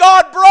what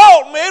God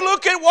brought me.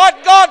 Look at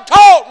what God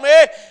taught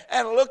me.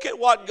 And look at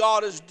what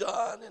God has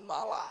done in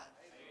my life.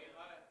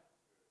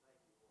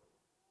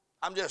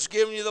 I'm just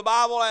giving you the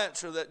Bible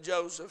answer that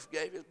Joseph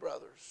gave his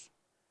brothers.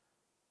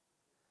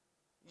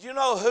 You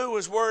know who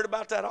was worried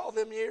about that all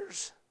them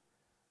years?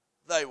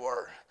 They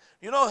were.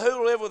 You know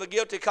who lived with a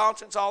guilty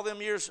conscience all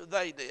them years?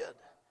 They did.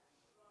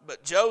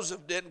 But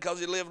Joseph didn't, because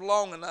he lived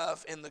long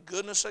enough in the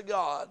goodness of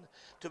God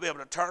to be able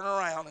to turn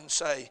around and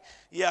say,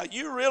 yeah,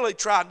 you really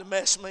tried to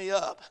mess me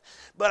up,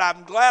 but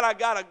I'm glad I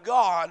got a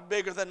God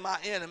bigger than my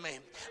enemy.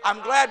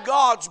 I'm glad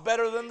God's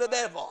better than the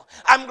devil.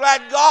 I'm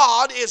glad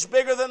God is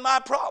bigger than my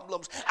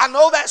problems. I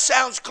know that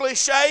sounds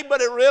cliche,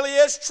 but it really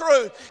is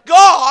true.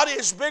 God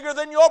is bigger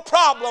than your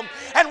problem.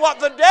 And what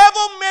the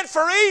devil meant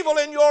for evil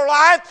in your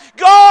life,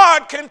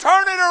 God can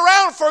turn it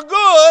around for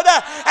good.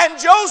 And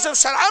Joseph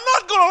said, I'm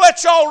not going to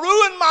let y'all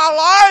ruin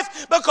my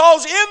life,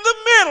 because in the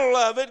middle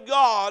of it,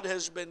 God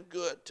has been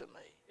good to me.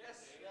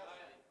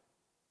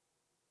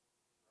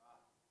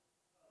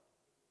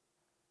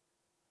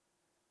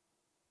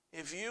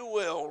 If you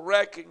will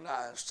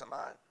recognize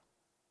tonight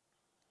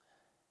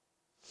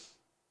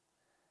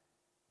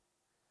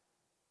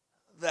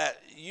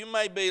that you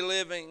may be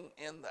living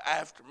in the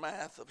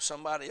aftermath of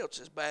somebody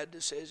else's bad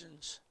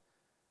decisions,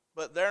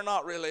 but they're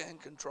not really in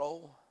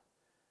control.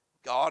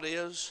 God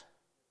is.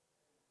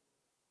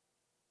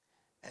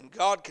 And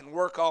God can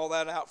work all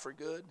that out for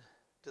good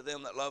to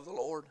them that love the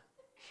Lord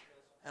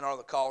and are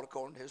the called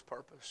according to His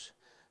purpose.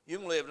 You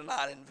can live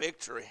tonight in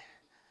victory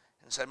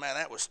and say, man,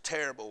 that was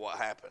terrible what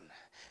happened,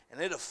 and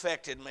it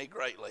affected me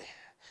greatly.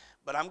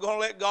 But I'm going to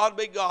let God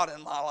be God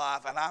in my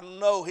life, and I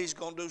know He's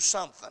going to do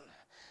something.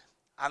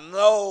 I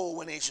know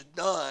when He's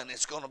done,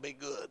 it's going to be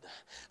good.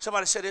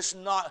 Somebody said it's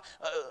not,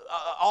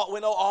 we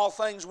know all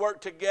things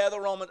work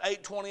together, Romans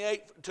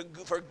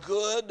 8:28, for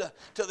good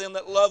to them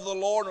that love the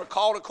Lord and are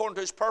called according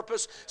to His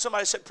purpose.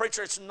 Somebody said,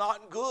 preacher, it's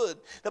not good.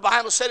 The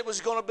Bible said it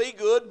was going to be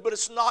good, but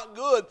it's not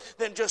good.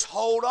 Then just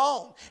hold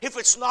on. If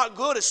it's not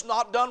good, it's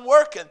not done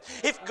working.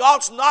 If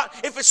it's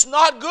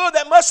not good,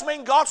 that must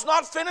mean God's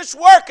not finished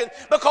working,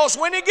 because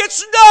when He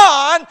gets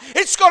done,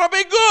 it's going to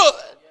be good.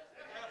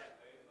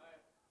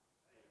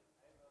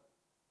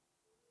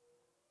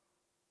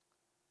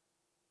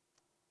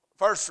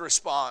 First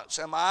response,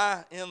 am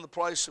I in the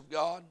place of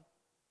God?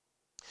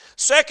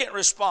 Second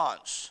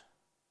response,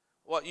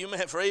 what you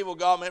meant for evil,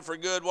 God meant for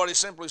good. What He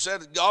simply said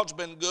is God's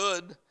been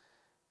good,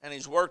 and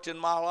He's worked in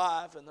my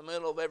life in the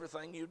middle of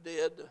everything you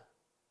did to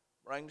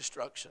bring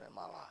destruction in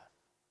my life.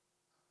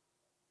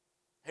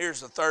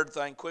 Here's the third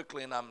thing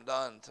quickly, and I'm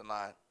done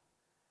tonight.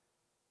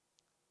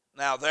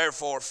 Now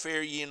therefore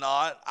fear ye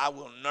not, I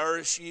will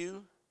nourish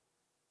you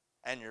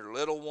and your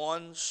little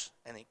ones.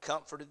 And He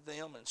comforted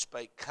them and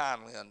spake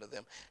kindly unto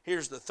them.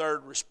 Here's the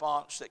third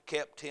response that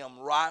kept him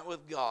right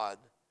with God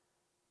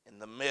in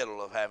the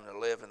middle of having to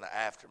live in the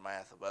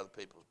aftermath of other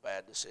people's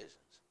bad decisions.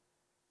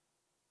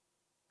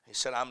 He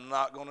said, I'm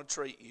not going to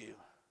treat you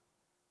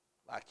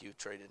like you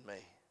treated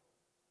me.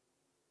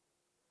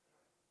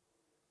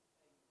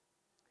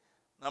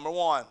 Number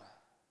one,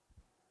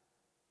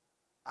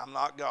 I'm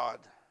not God.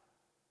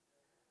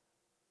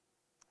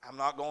 I'm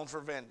not going for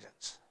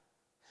vengeance.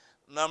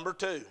 Number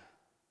two,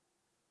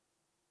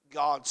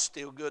 God's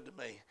still good to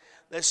me.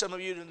 There's some of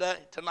you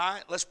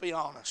tonight, let's be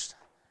honest.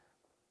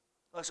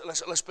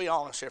 Let's be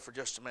honest here for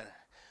just a minute.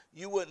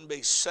 You wouldn't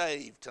be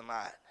saved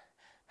tonight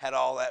had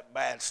all that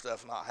bad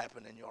stuff not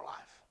happened in your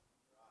life.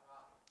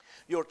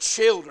 Your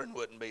children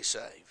wouldn't be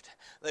saved.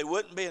 They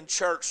wouldn't be in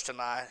church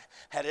tonight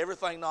had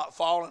everything not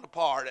fallen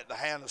apart at the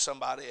hand of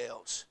somebody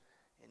else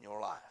in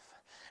your life.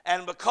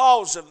 And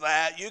because of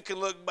that, you can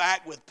look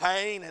back with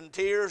pain and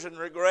tears and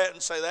regret and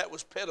say that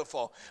was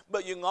pitiful.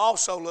 But you can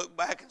also look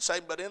back and say,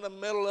 but in the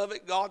middle of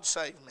it, God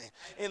saved me.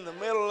 In the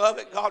middle of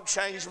it, God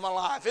changed my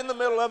life. In the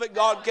middle of it,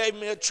 God gave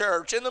me a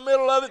church. In the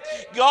middle of it,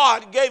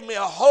 God gave me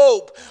a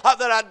hope that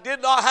I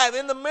did not have.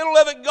 In the middle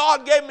of it,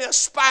 God gave me a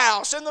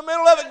spouse. In the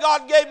middle of it,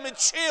 God gave me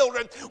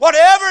children.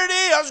 Whatever it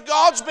is,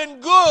 God's been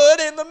good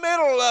in the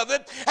middle of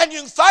it. And you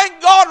can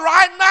thank God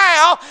right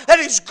now that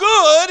He's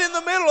good in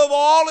the middle of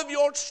all of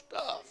your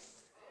stuff.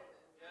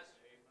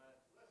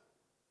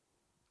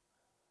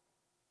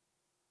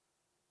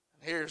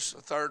 Here's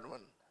the third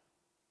one.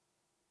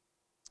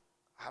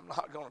 I'm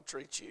not going to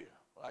treat you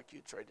like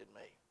you treated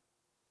me.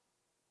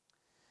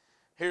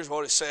 Here's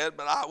what he said,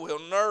 but I will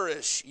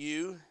nourish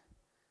you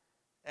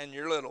and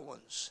your little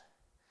ones.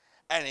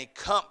 And he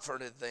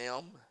comforted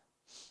them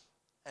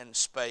and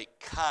spake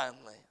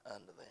kindly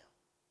unto them.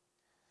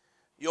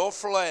 Your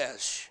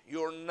flesh,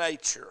 your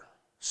nature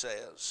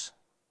says,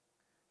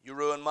 you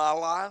ruin my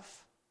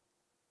life,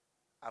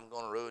 I'm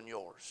going to ruin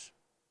yours.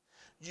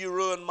 You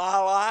ruin my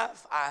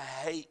life, I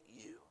hate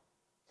you.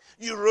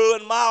 You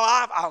ruin my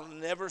life, I'll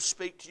never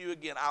speak to you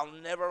again. I'll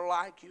never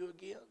like you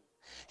again.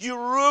 You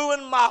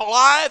ruin my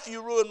life,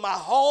 you ruin my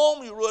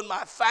home, you ruin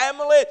my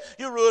family,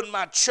 you ruin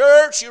my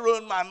church, you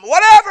ruin my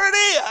whatever it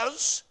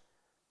is.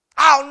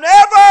 I'll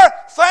never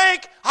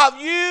think of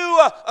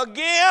you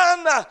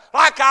again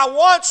like I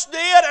once did.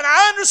 And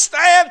I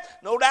understand,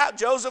 no doubt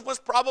Joseph was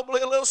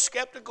probably a little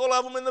skeptical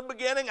of them in the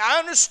beginning. I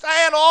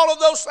understand all of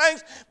those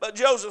things. But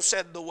Joseph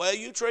said, the way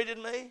you treated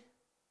me,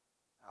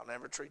 I'll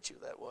never treat you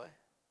that way.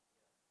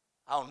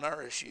 I'll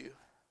nourish you.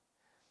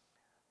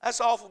 That's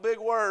awful big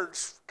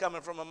words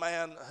coming from a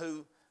man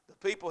who the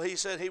people he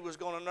said he was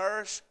going to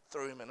nourish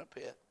threw him in a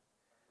pit.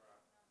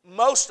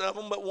 Most of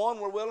them but one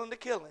were willing to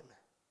kill him.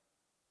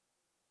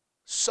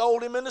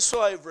 Sold him into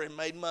slavery and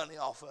made money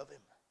off of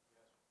him.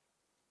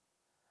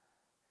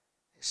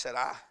 He said,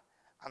 I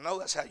know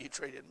that's how you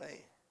treated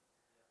me,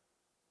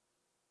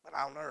 but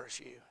I'll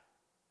nourish you.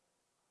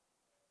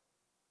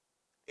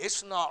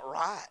 It's not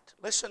right.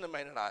 Listen to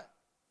me tonight.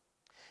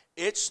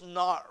 It's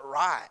not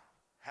right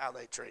how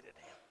they treated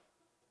him.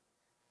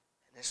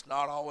 And it's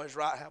not always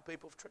right how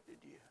people have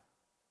treated you.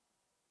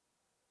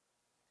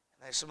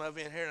 And there's some of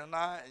you in here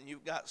tonight and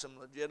you've got some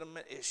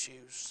legitimate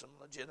issues, some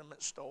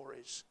legitimate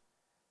stories.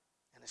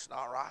 And it's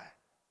not right.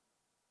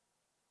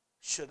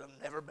 Should have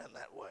never been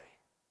that way.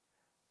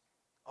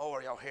 Oh,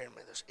 are y'all hearing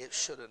me? It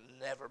should have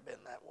never been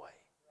that way.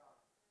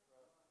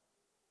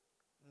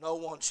 No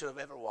one should have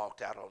ever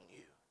walked out on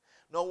you.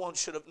 No one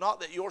should have, not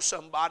that you're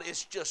somebody,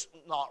 it's just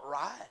not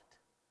right.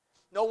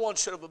 No one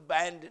should have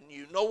abandoned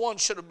you. No one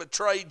should have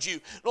betrayed you.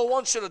 No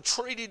one should have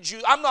treated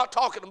you. I'm not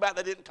talking about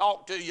they didn't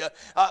talk to you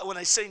when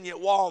they seen you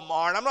at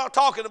Walmart. I'm not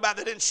talking about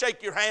they didn't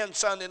shake your hand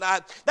Sunday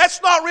night.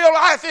 That's not real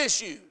life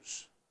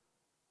issues.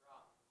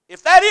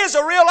 If that is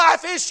a real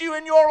life issue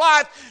in your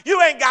life,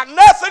 you ain't got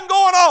nothing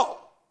going on.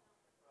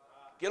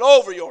 Get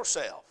over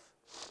yourself.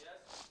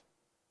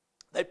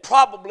 They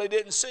probably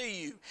didn't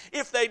see you.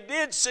 If they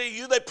did see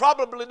you, they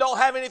probably don't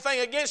have anything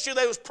against you.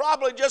 They was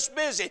probably just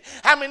busy.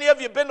 How many of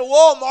you have been to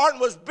Walmart and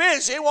was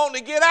busy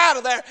wanting to get out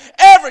of there?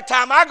 Every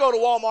time I go to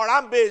Walmart,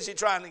 I'm busy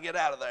trying to get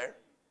out of there.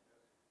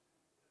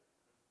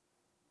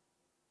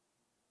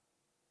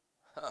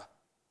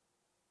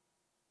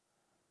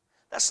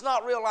 That's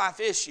not real life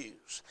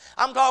issues.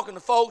 I'm talking to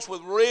folks with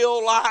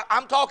real life.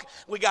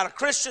 We got a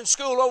Christian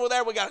school over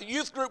there. We got a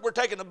youth group. We're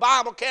taking a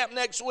Bible camp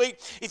next week.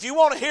 If you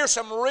want to hear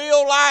some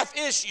real life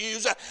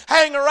issues,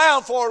 hang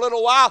around for a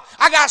little while.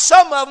 I got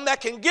some of them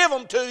that can give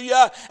them to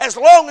you as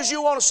long as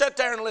you want to sit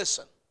there and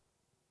listen.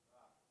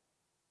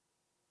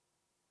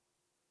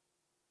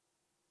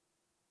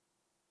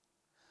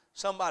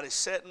 Somebody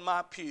sitting in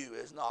my pew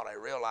is not a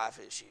real life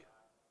issue.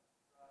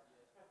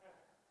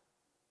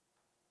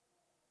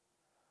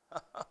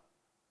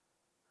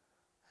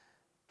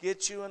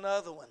 Get you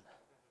another one.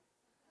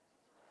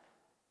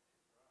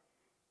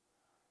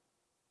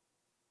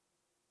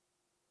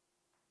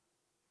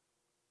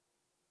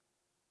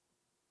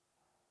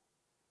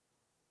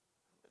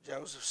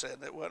 Joseph said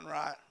that wasn't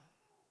right,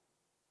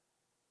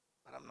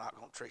 but I'm not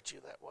going to treat you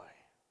that way.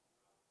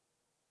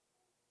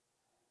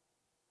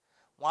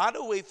 Why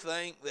do we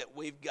think that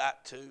we've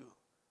got to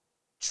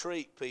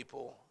treat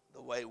people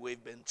the way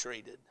we've been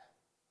treated?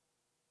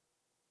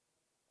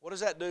 What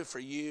does that do for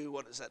you?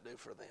 What does that do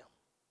for them?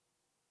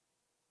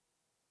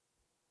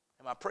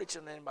 Am I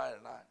preaching to anybody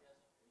tonight?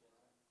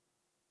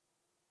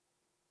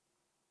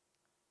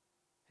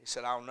 He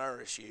said, I'll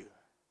nourish you.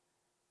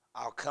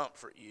 I'll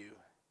comfort you.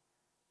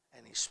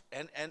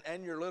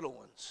 And your little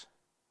ones.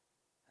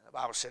 And the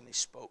Bible said he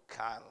spoke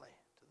kindly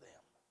to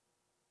them.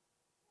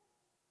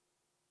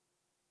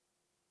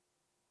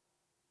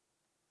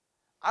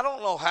 I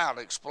don't know how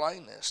to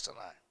explain this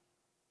tonight,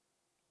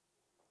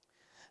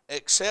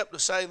 except to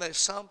say there's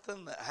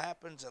something that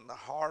happens in the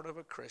heart of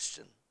a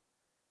Christian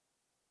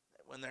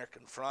that when they're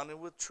confronted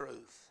with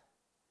truth,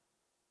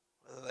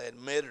 whether they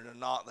admit it or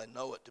not, they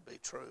know it to be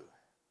true.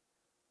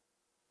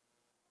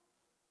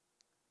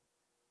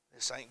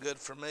 This ain't good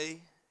for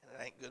me, and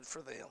it ain't good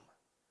for them.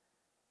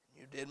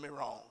 You did me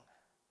wrong,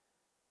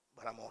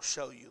 but I'm going to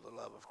show you the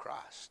love of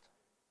Christ.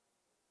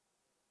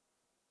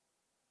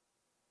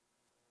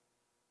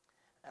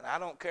 And I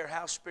don't care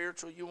how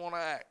spiritual you want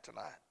to act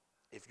tonight.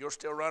 If you're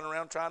still running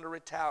around trying to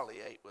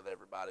retaliate with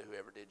everybody who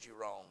ever did you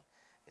wrong,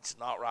 it's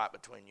not right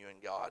between you and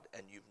God,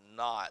 and you've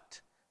not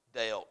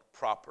dealt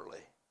properly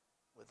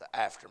with the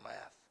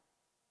aftermath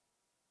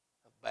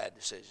of bad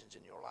decisions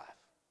in your life.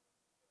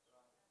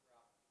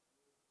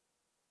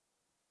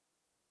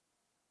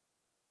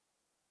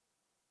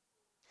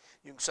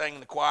 You can sing in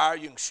the choir,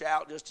 you can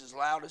shout just as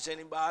loud as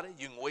anybody,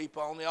 you can weep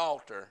on the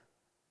altar,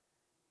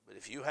 but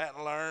if you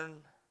hadn't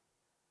learned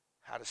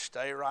how to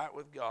stay right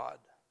with God,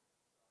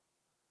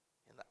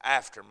 the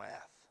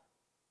aftermath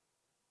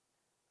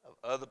of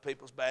other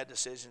people's bad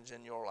decisions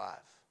in your life,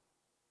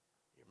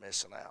 you're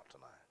missing out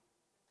tonight.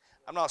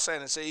 I'm not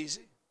saying it's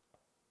easy.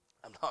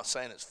 I'm not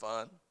saying it's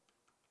fun.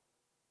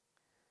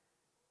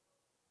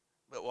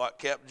 But what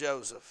kept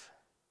Joseph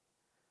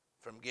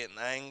from getting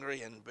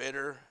angry and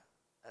bitter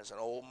as an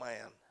old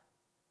man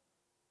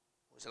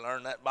was to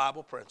learn that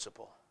Bible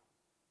principle.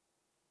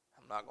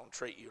 I'm not going to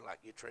treat you like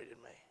you treated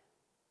me.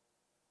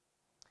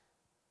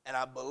 And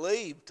I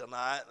believe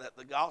tonight that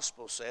the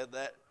gospel said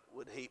that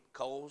would heap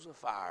coals of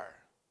fire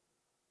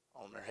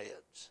on their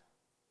heads.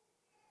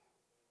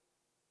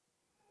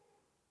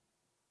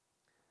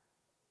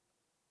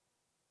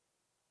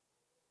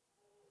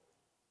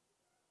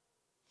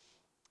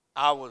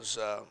 I'll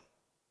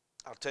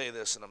tell you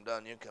this and I'm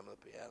done. You can come to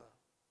the piano.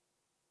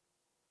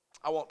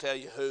 I won't tell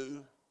you who.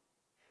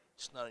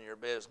 It's none of your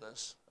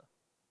business.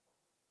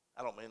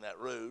 I don't mean that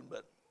rude,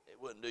 but it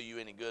wouldn't do you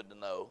any good to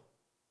know.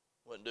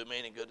 Wouldn't do me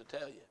any good to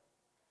tell you.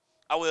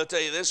 I will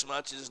tell you this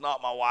much. It's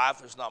not my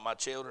wife. It's not my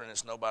children.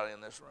 It's nobody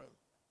in this room.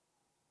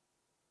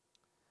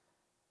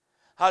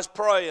 I was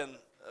praying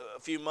a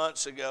few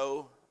months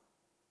ago,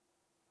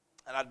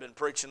 and I'd been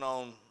preaching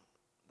on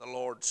the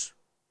Lord's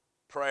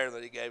Prayer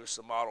that he gave us,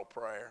 the model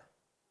prayer.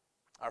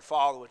 Our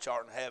Father which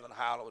art in heaven,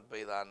 hallowed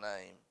be thy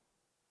name.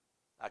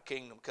 Thy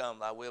kingdom come,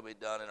 thy will be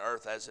done in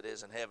earth as it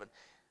is in heaven.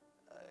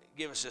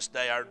 Give us this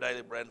day our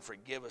daily bread, and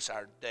forgive us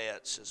our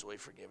debts as we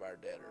forgive our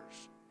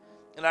debtors.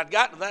 And I'd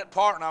got to that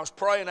part, and I was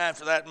praying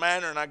after that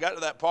manner, and I got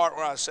to that part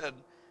where I said,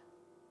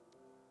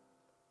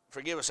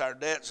 forgive us our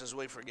debts as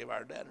we forgive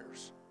our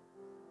debtors.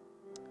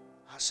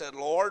 I said,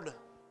 Lord,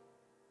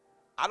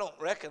 I don't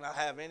reckon I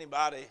have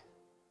anybody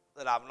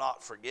that I've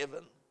not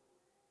forgiven.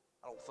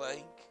 I don't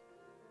think.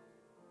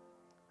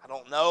 I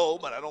don't know,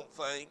 but I don't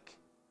think.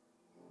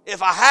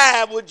 If I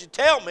have, would you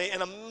tell me?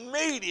 And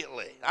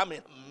immediately, I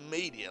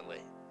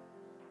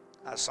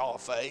saw a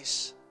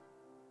face,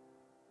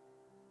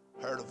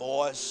 heard a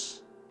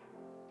voice.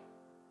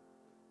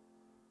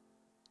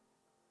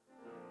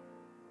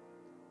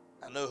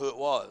 I knew who it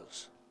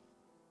was.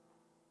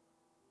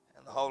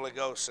 And the Holy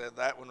Ghost said,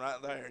 that one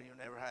right there, you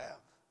never have.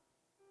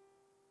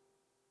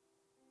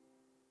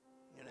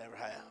 You never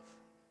have.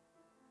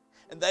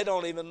 And they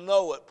don't even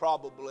know it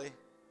probably,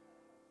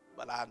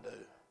 but I do.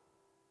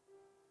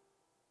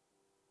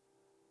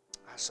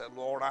 I said,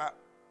 Lord,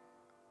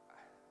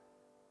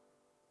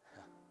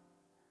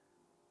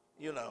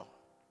 you know,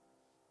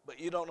 but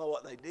you don't know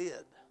what they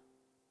did.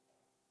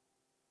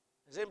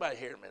 Is anybody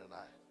hearing me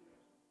tonight?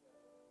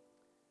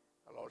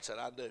 The Lord said,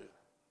 I do.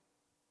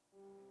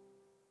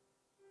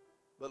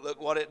 But look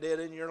what it did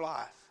in your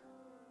life.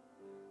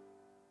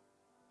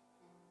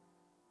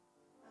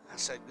 I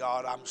said,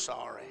 God, I'm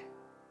sorry.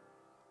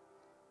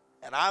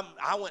 And I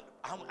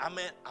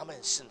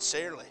meant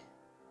sincerely,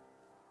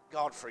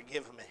 God,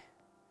 forgive me.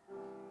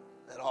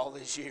 That all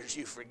these years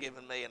you've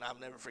forgiven me and I've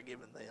never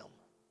forgiven them.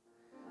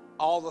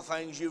 All the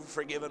things you've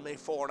forgiven me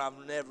for and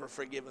I've never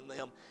forgiven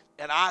them.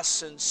 And I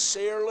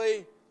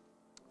sincerely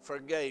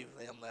forgave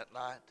them that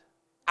night.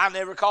 I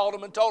never called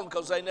them and told them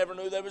because they never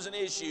knew there was an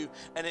issue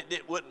and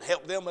it wouldn't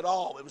help them at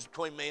all. It was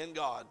between me and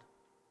God.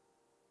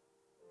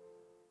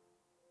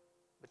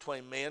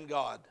 Between me and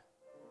God.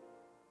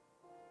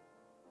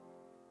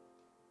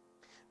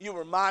 You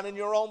were minding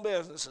your own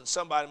business and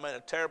somebody made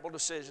a terrible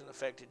decision that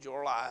affected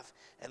your life.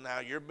 And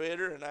now you're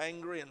bitter and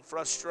angry and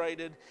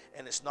frustrated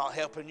and it's not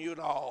helping you at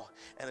all.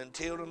 And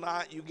until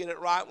tonight you get it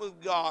right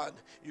with God,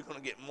 you're going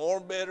to get more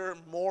bitter,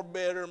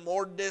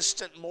 more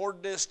distant, more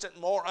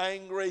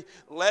angry,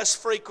 less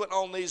frequent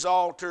on these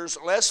altars,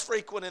 less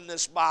frequent in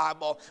this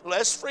Bible,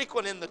 less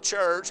frequent in the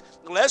church,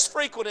 less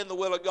frequent in the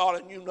will of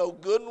God. And you know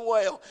good and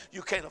well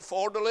you can't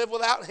afford to live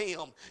without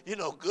Him. You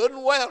know good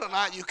and well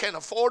tonight you can't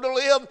afford to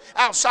live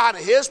outside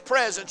of His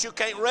presence. You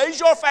can't raise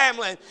your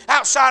family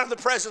outside of the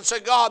presence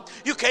of God.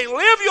 You can't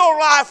live your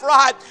life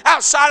right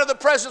outside of the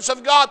presence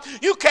of God.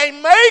 You can't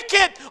make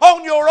it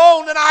on your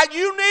own tonight.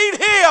 You need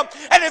Him.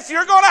 And if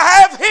you're going to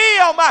have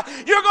Him,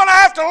 you're going to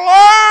have to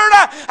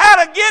learn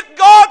how to get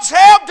God's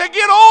help to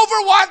get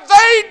over what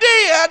they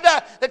did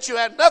that you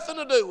had nothing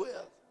to do with.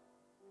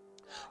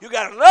 You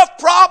got enough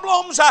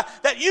problems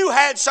that you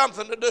had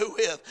something to do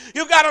with.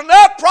 You got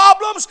enough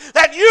problems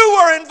that you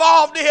were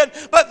involved in.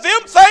 But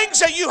them things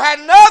that you had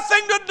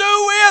nothing to do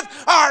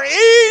with are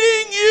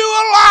eating you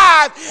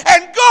alive.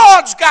 And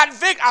God's got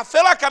victory. I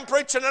feel like I'm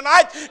preaching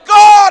tonight.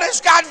 God has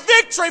got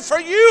victory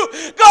for you.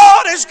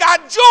 God has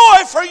got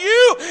joy for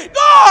you.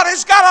 God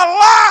has got a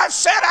life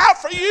set out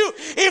for you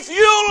if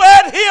you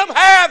let Him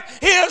have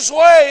His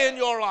way in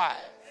your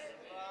life.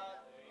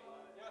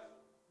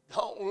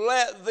 Don't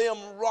let them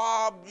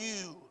rob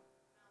you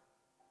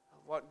of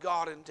what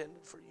God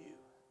intended for you.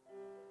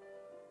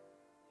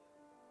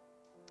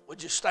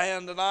 Would you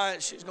stand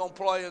tonight? She's going to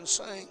play and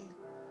sing.